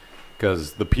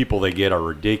 Because the people they get are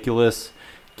ridiculous.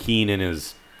 Keenan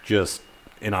is just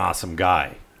an awesome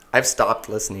guy. I've stopped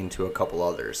listening to a couple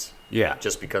others Yeah.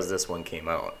 just because this one came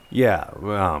out. Yeah,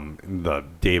 the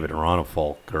David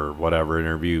Ronnefolk or whatever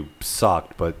interview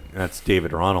sucked, but that's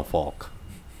David Ronnefolk.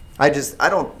 I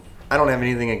don't have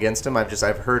anything against him. I've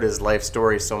heard his life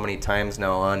story so many times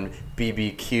now on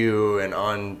BBQ and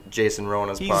on Jason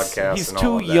Rona's podcast. He's and too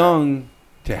all of that. young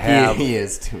to have. He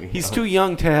is too young. He's too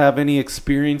young to have any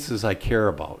experiences I care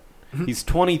about. He's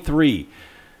 23.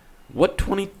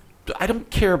 I don't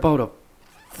care about a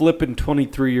flippin'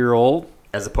 23-year-old.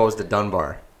 As opposed to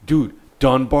Dunbar. Dude,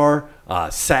 Dunbar,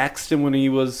 Saxton when he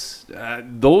was...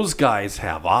 those guys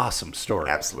have awesome stories.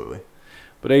 Absolutely.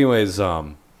 But anyways,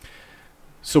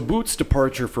 so Boots'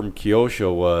 departure from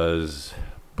Kyosho was...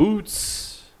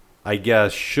 Boots, I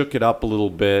guess, shook it up a little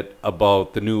bit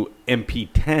about the new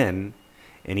MP10,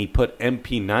 and he put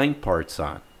MP9 parts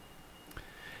on.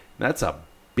 That's a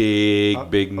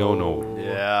big no-no.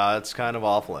 Yeah, it's kind of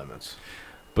off limits.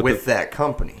 But With that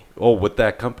company. with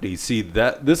that company. See,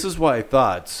 this is what I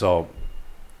thought. So,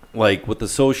 like with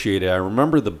Associated, I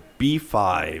remember the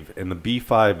B5 and the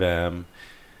B5M.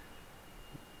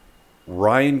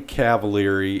 Ryan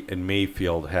Cavalieri and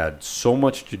Mayfield had so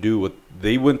much to do with.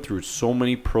 They went through so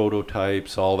many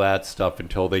prototypes, all that stuff,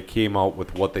 until they came out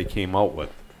with what they came out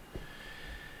with.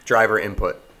 Driver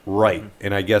input. Right.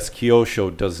 And I guess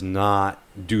Kyosho does not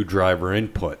do driver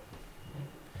input.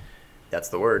 That's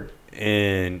the word.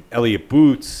 And Elliott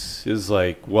Boots is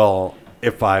like, well,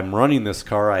 if I'm running this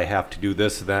car, I have to do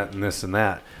this, that, and this, and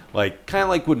that. Like, kind of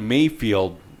like when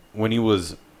Mayfield, when he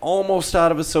was almost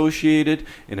out of Associated,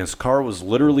 and his car was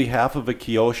literally half of a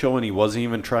Kyosho, and he wasn't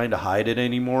even trying to hide it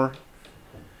anymore.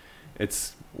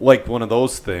 It's like one of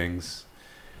those things.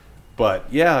 But,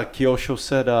 yeah, Kyosho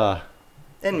said,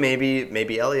 And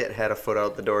maybe Elliott had a foot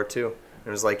out the door, too. It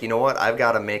was like, you know what? I've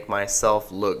got to make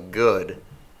myself look good,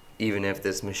 even if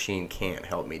this machine can't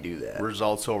help me do that.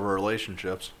 Results over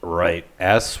relationships. right.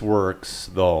 S-Works,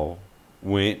 though,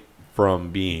 went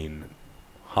from being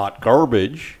hot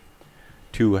garbage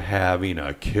to having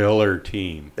a killer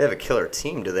team. They have a killer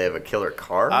team. Do they have a killer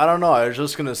car? I don't know. I was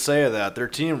just gonna say that their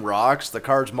team rocks. The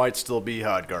cars might still be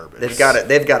hot garbage. They've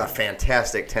got a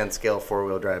fantastic 10 scale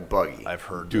 4-wheel drive buggy. I've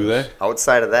heard. Do this. they?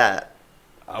 Outside of that,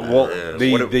 Well,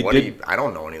 they did. I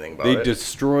don't know anything about They it.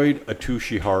 destroyed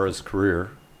Atsushi Hara's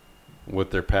career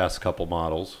with their past couple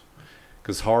models,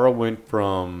 because Hara went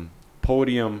from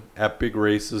podium at big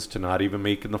races to not even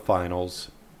making the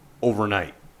finals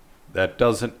overnight. That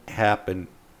doesn't happen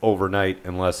overnight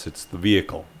unless it's the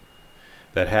vehicle.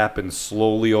 That happens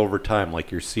slowly over time,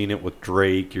 like you're seeing it with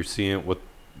Drake, you're seeing it with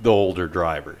the older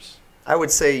drivers. I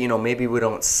would say, maybe we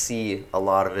don't see a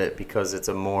lot of it because it's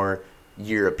a more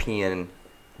European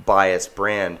biased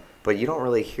brand, but you don't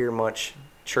really hear much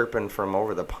chirping from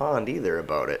over the pond either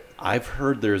about it. I've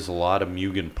heard there's a lot of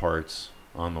Mugen parts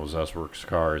on those S-Works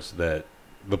cars that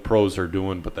the pros are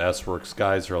doing, but the S-Works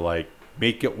guys are like,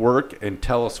 make it work and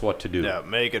tell us what to do. Yeah,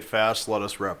 make it fast. Let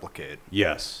us replicate.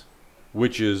 Yes,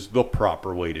 which is the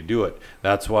proper way to do it.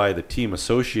 That's why the Team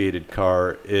Associated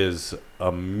car is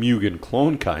a Mugen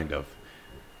clone, kind of.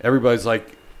 Everybody's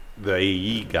like, the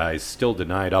AE guys still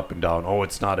deny it up and down. Oh,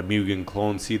 it's not a Mugen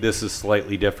clone. See, this is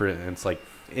slightly different. And it's like,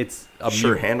 it's a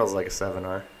Sure Mugen. handles like a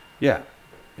 7R. Yeah,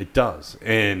 it does.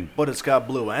 And But it's got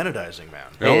blue anodizing, man.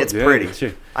 Hey, it's pretty.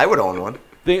 it's- I would own one.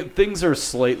 Things are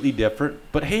slightly different,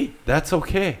 but hey, that's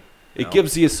okay. It No.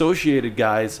 gives the Associated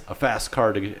guys a fast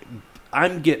car to get.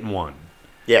 I'm getting one.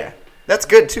 Yeah, that's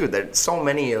good too. That so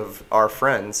many of our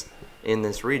friends in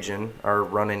this region are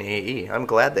running AE. I'm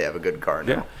glad they have a good car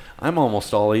now. Yeah, I'm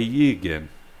almost all AE again.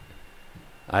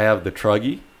 I have the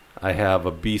Truggy, I have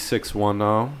a B61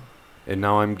 now, and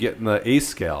now I'm getting the A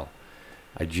scale.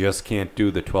 I just can't do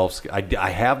the 12 scale. I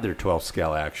have their 12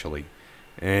 scale actually,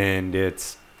 and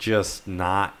it's just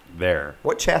not there.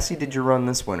 What chassis did you run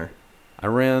this winter? I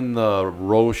ran the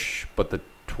Roche, but the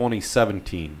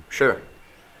 2017, Sure.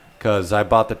 because I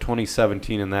bought the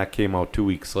 2017 and that came out 2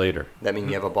 weeks later. That mean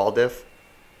you have a ball diff?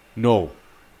 No,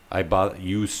 I bought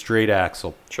used straight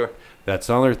axle. Sure. That's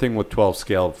another thing with 12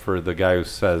 scale for the guy who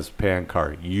says pan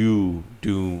car. You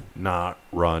do not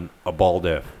run a ball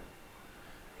diff.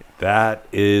 That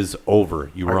is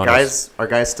over. You Are run guys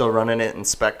still running it in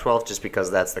Spec 12 just because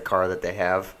that's the car that they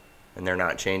have and they're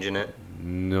not changing it?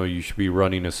 No, you should be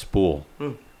running a spool.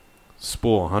 Hmm.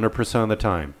 Spool 100% of the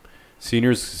time.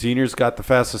 Senior's got the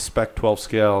fastest Spec 12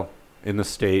 scale in the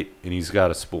state, and he's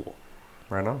got a spool.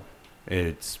 Right on.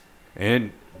 Hey,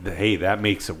 that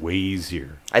makes it way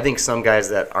easier. I think some guys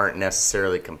that aren't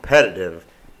necessarily competitive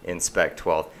in Spec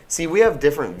 12. See, we have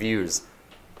different views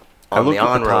I on look the at the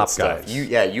on-road top stuff.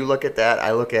 guys. You look at that.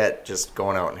 I look at just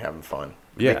going out and having fun.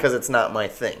 Yeah. Because it's not my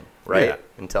thing, right? Yeah.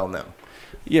 Until now.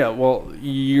 Yeah, well,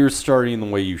 you're starting the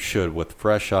way you should, with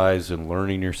fresh eyes and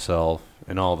learning yourself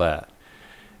and all that.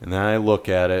 And then I look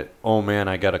at it, oh man,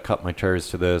 I got to cut my tires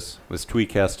to this. This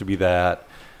tweak has to be that.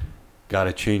 Got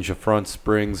to change the front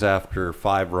springs after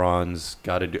 5 runs.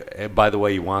 Got to do. By the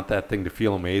way, you want that thing to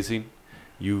feel amazing?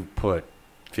 You put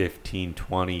 15,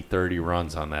 20, 30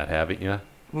 runs on that, haven't you?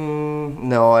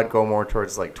 No, I'd go more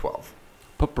towards like 12.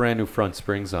 Put brand new front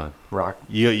springs on. Rock.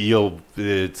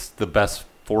 It's the best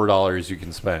 $4 you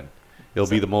can spend. It'll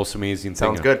be the most amazing thing.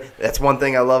 Sounds good. That's one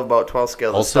thing I love about 12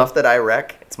 scale. The Also- stuff that I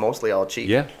wreck, it's mostly all cheap.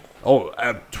 Yeah. Oh,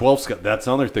 12 scale. That's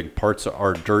another thing. Parts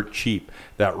are dirt cheap.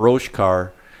 That Roche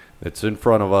car that's in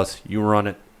front of us, you run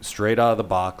it straight out of the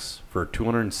box for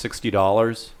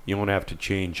 $260. You won't have to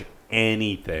change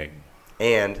anything.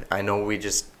 And I know we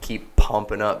just keep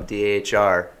pumping up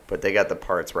DHR, but they got the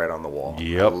parts right on the wall.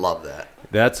 Yep. I love that.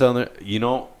 That's on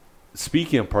the.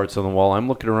 Speaking of parts on the wall, I'm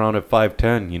looking around at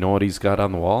 510. You know what he's got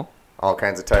on the wall? All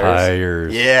kinds of tires.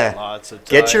 Tires. Yeah. Lots of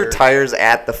Get your tires. tires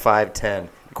at the 510.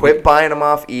 Quit buying them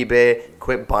off eBay.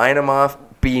 Quit buying them off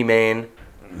B-Main.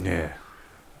 Yeah.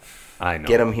 I know.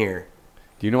 Get them here.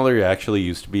 Do you know there actually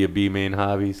used to be a B Main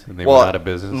Hobbies and they Well, went out of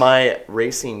business? my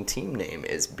racing team name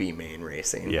is B Main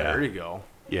Racing. Yeah. There you go.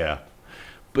 Yeah.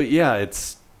 But yeah,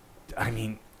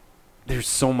 there's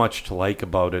so much to like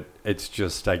about it. It's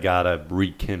just I gotta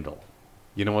rekindle.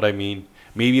 You know what I mean?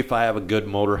 Maybe if I have a good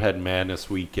Motorhead Madness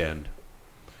weekend.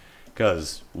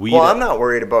 Because I'm not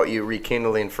worried about you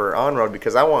rekindling for on-road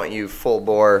because I want you full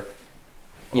bore,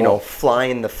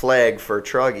 flying the flag for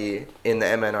Truggy in the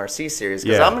MNRC series.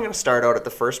 Because I'm going to start out at the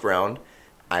first round.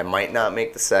 I might not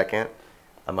make the second.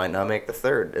 I might not make the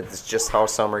third. It's just how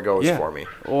summer goes for me.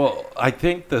 Well, I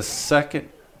think the second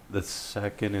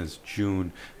is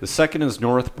June. The second is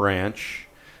North Branch.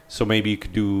 So maybe you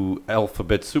could do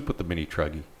Alphabet Soup with the Mini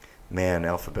Truggy. Man,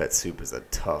 Alphabet Soup is a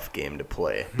tough game to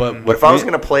play. But if I was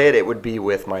going to play it, it would be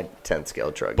with my 10th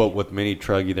scale Truggy. But with Mini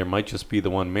Truggy, there might just be the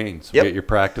one main. So Yep. get your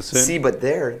practice in. See, but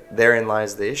therein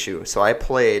lies the issue. So I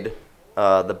played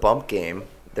the bump game.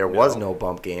 There was no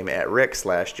bump game at Rick's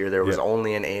last year. There was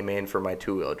only an A main for my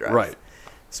two-wheel drive. Right.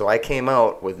 So I came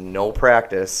out with no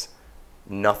practice,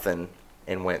 nothing,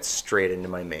 and went straight into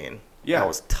my main. Yeah. That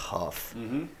was tough.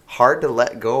 Mm-hmm. Hard to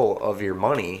let go of your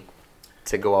money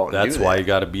to go out and That's do that. why you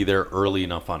got to be there early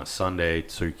enough on a Sunday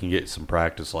so you can get some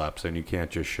practice laps and you can't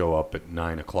just show up at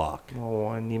 9 o'clock. Oh,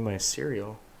 I need my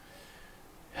cereal.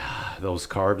 Those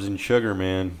carbs and sugar,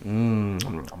 man.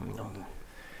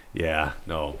 Yeah,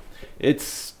 no.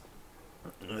 It's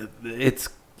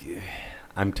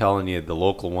I'm telling you, the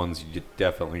local ones, you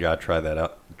definitely got to try that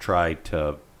out. Try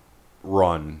to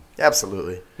run.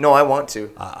 Absolutely. No, I want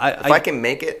to. If I can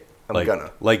make it, I'm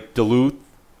gonna. Like Duluth,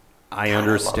 I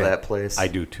understand. I love that place. I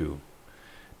do too.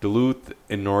 Duluth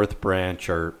and North Branch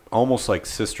are almost like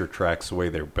sister tracks the way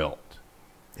they're built.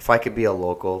 If I could be a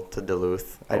local to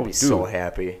Duluth, I'd be so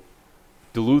happy.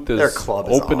 Duluth is Their club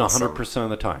is open awesome. 100% of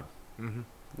the time. Mm-hmm.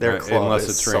 Their club unless is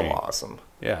it's so raining. awesome.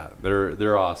 Yeah,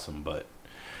 they're awesome, but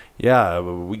yeah,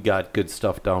 we got good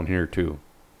stuff down here too.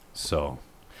 So,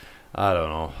 I don't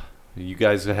know. You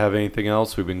guys have anything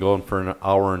else? We've been going for an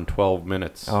hour and 12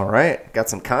 minutes. All right, got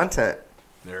some content.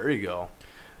 There you go.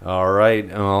 All right.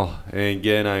 Well, and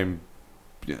again, I'm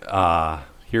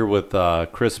here with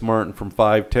Chris Martin from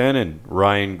 510 and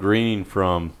Ryan Greening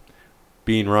from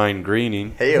Being Ryan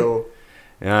Greening. Heyo.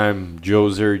 And I'm Joe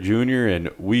Zeri Jr.,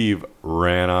 and we've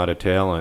ran out of talent.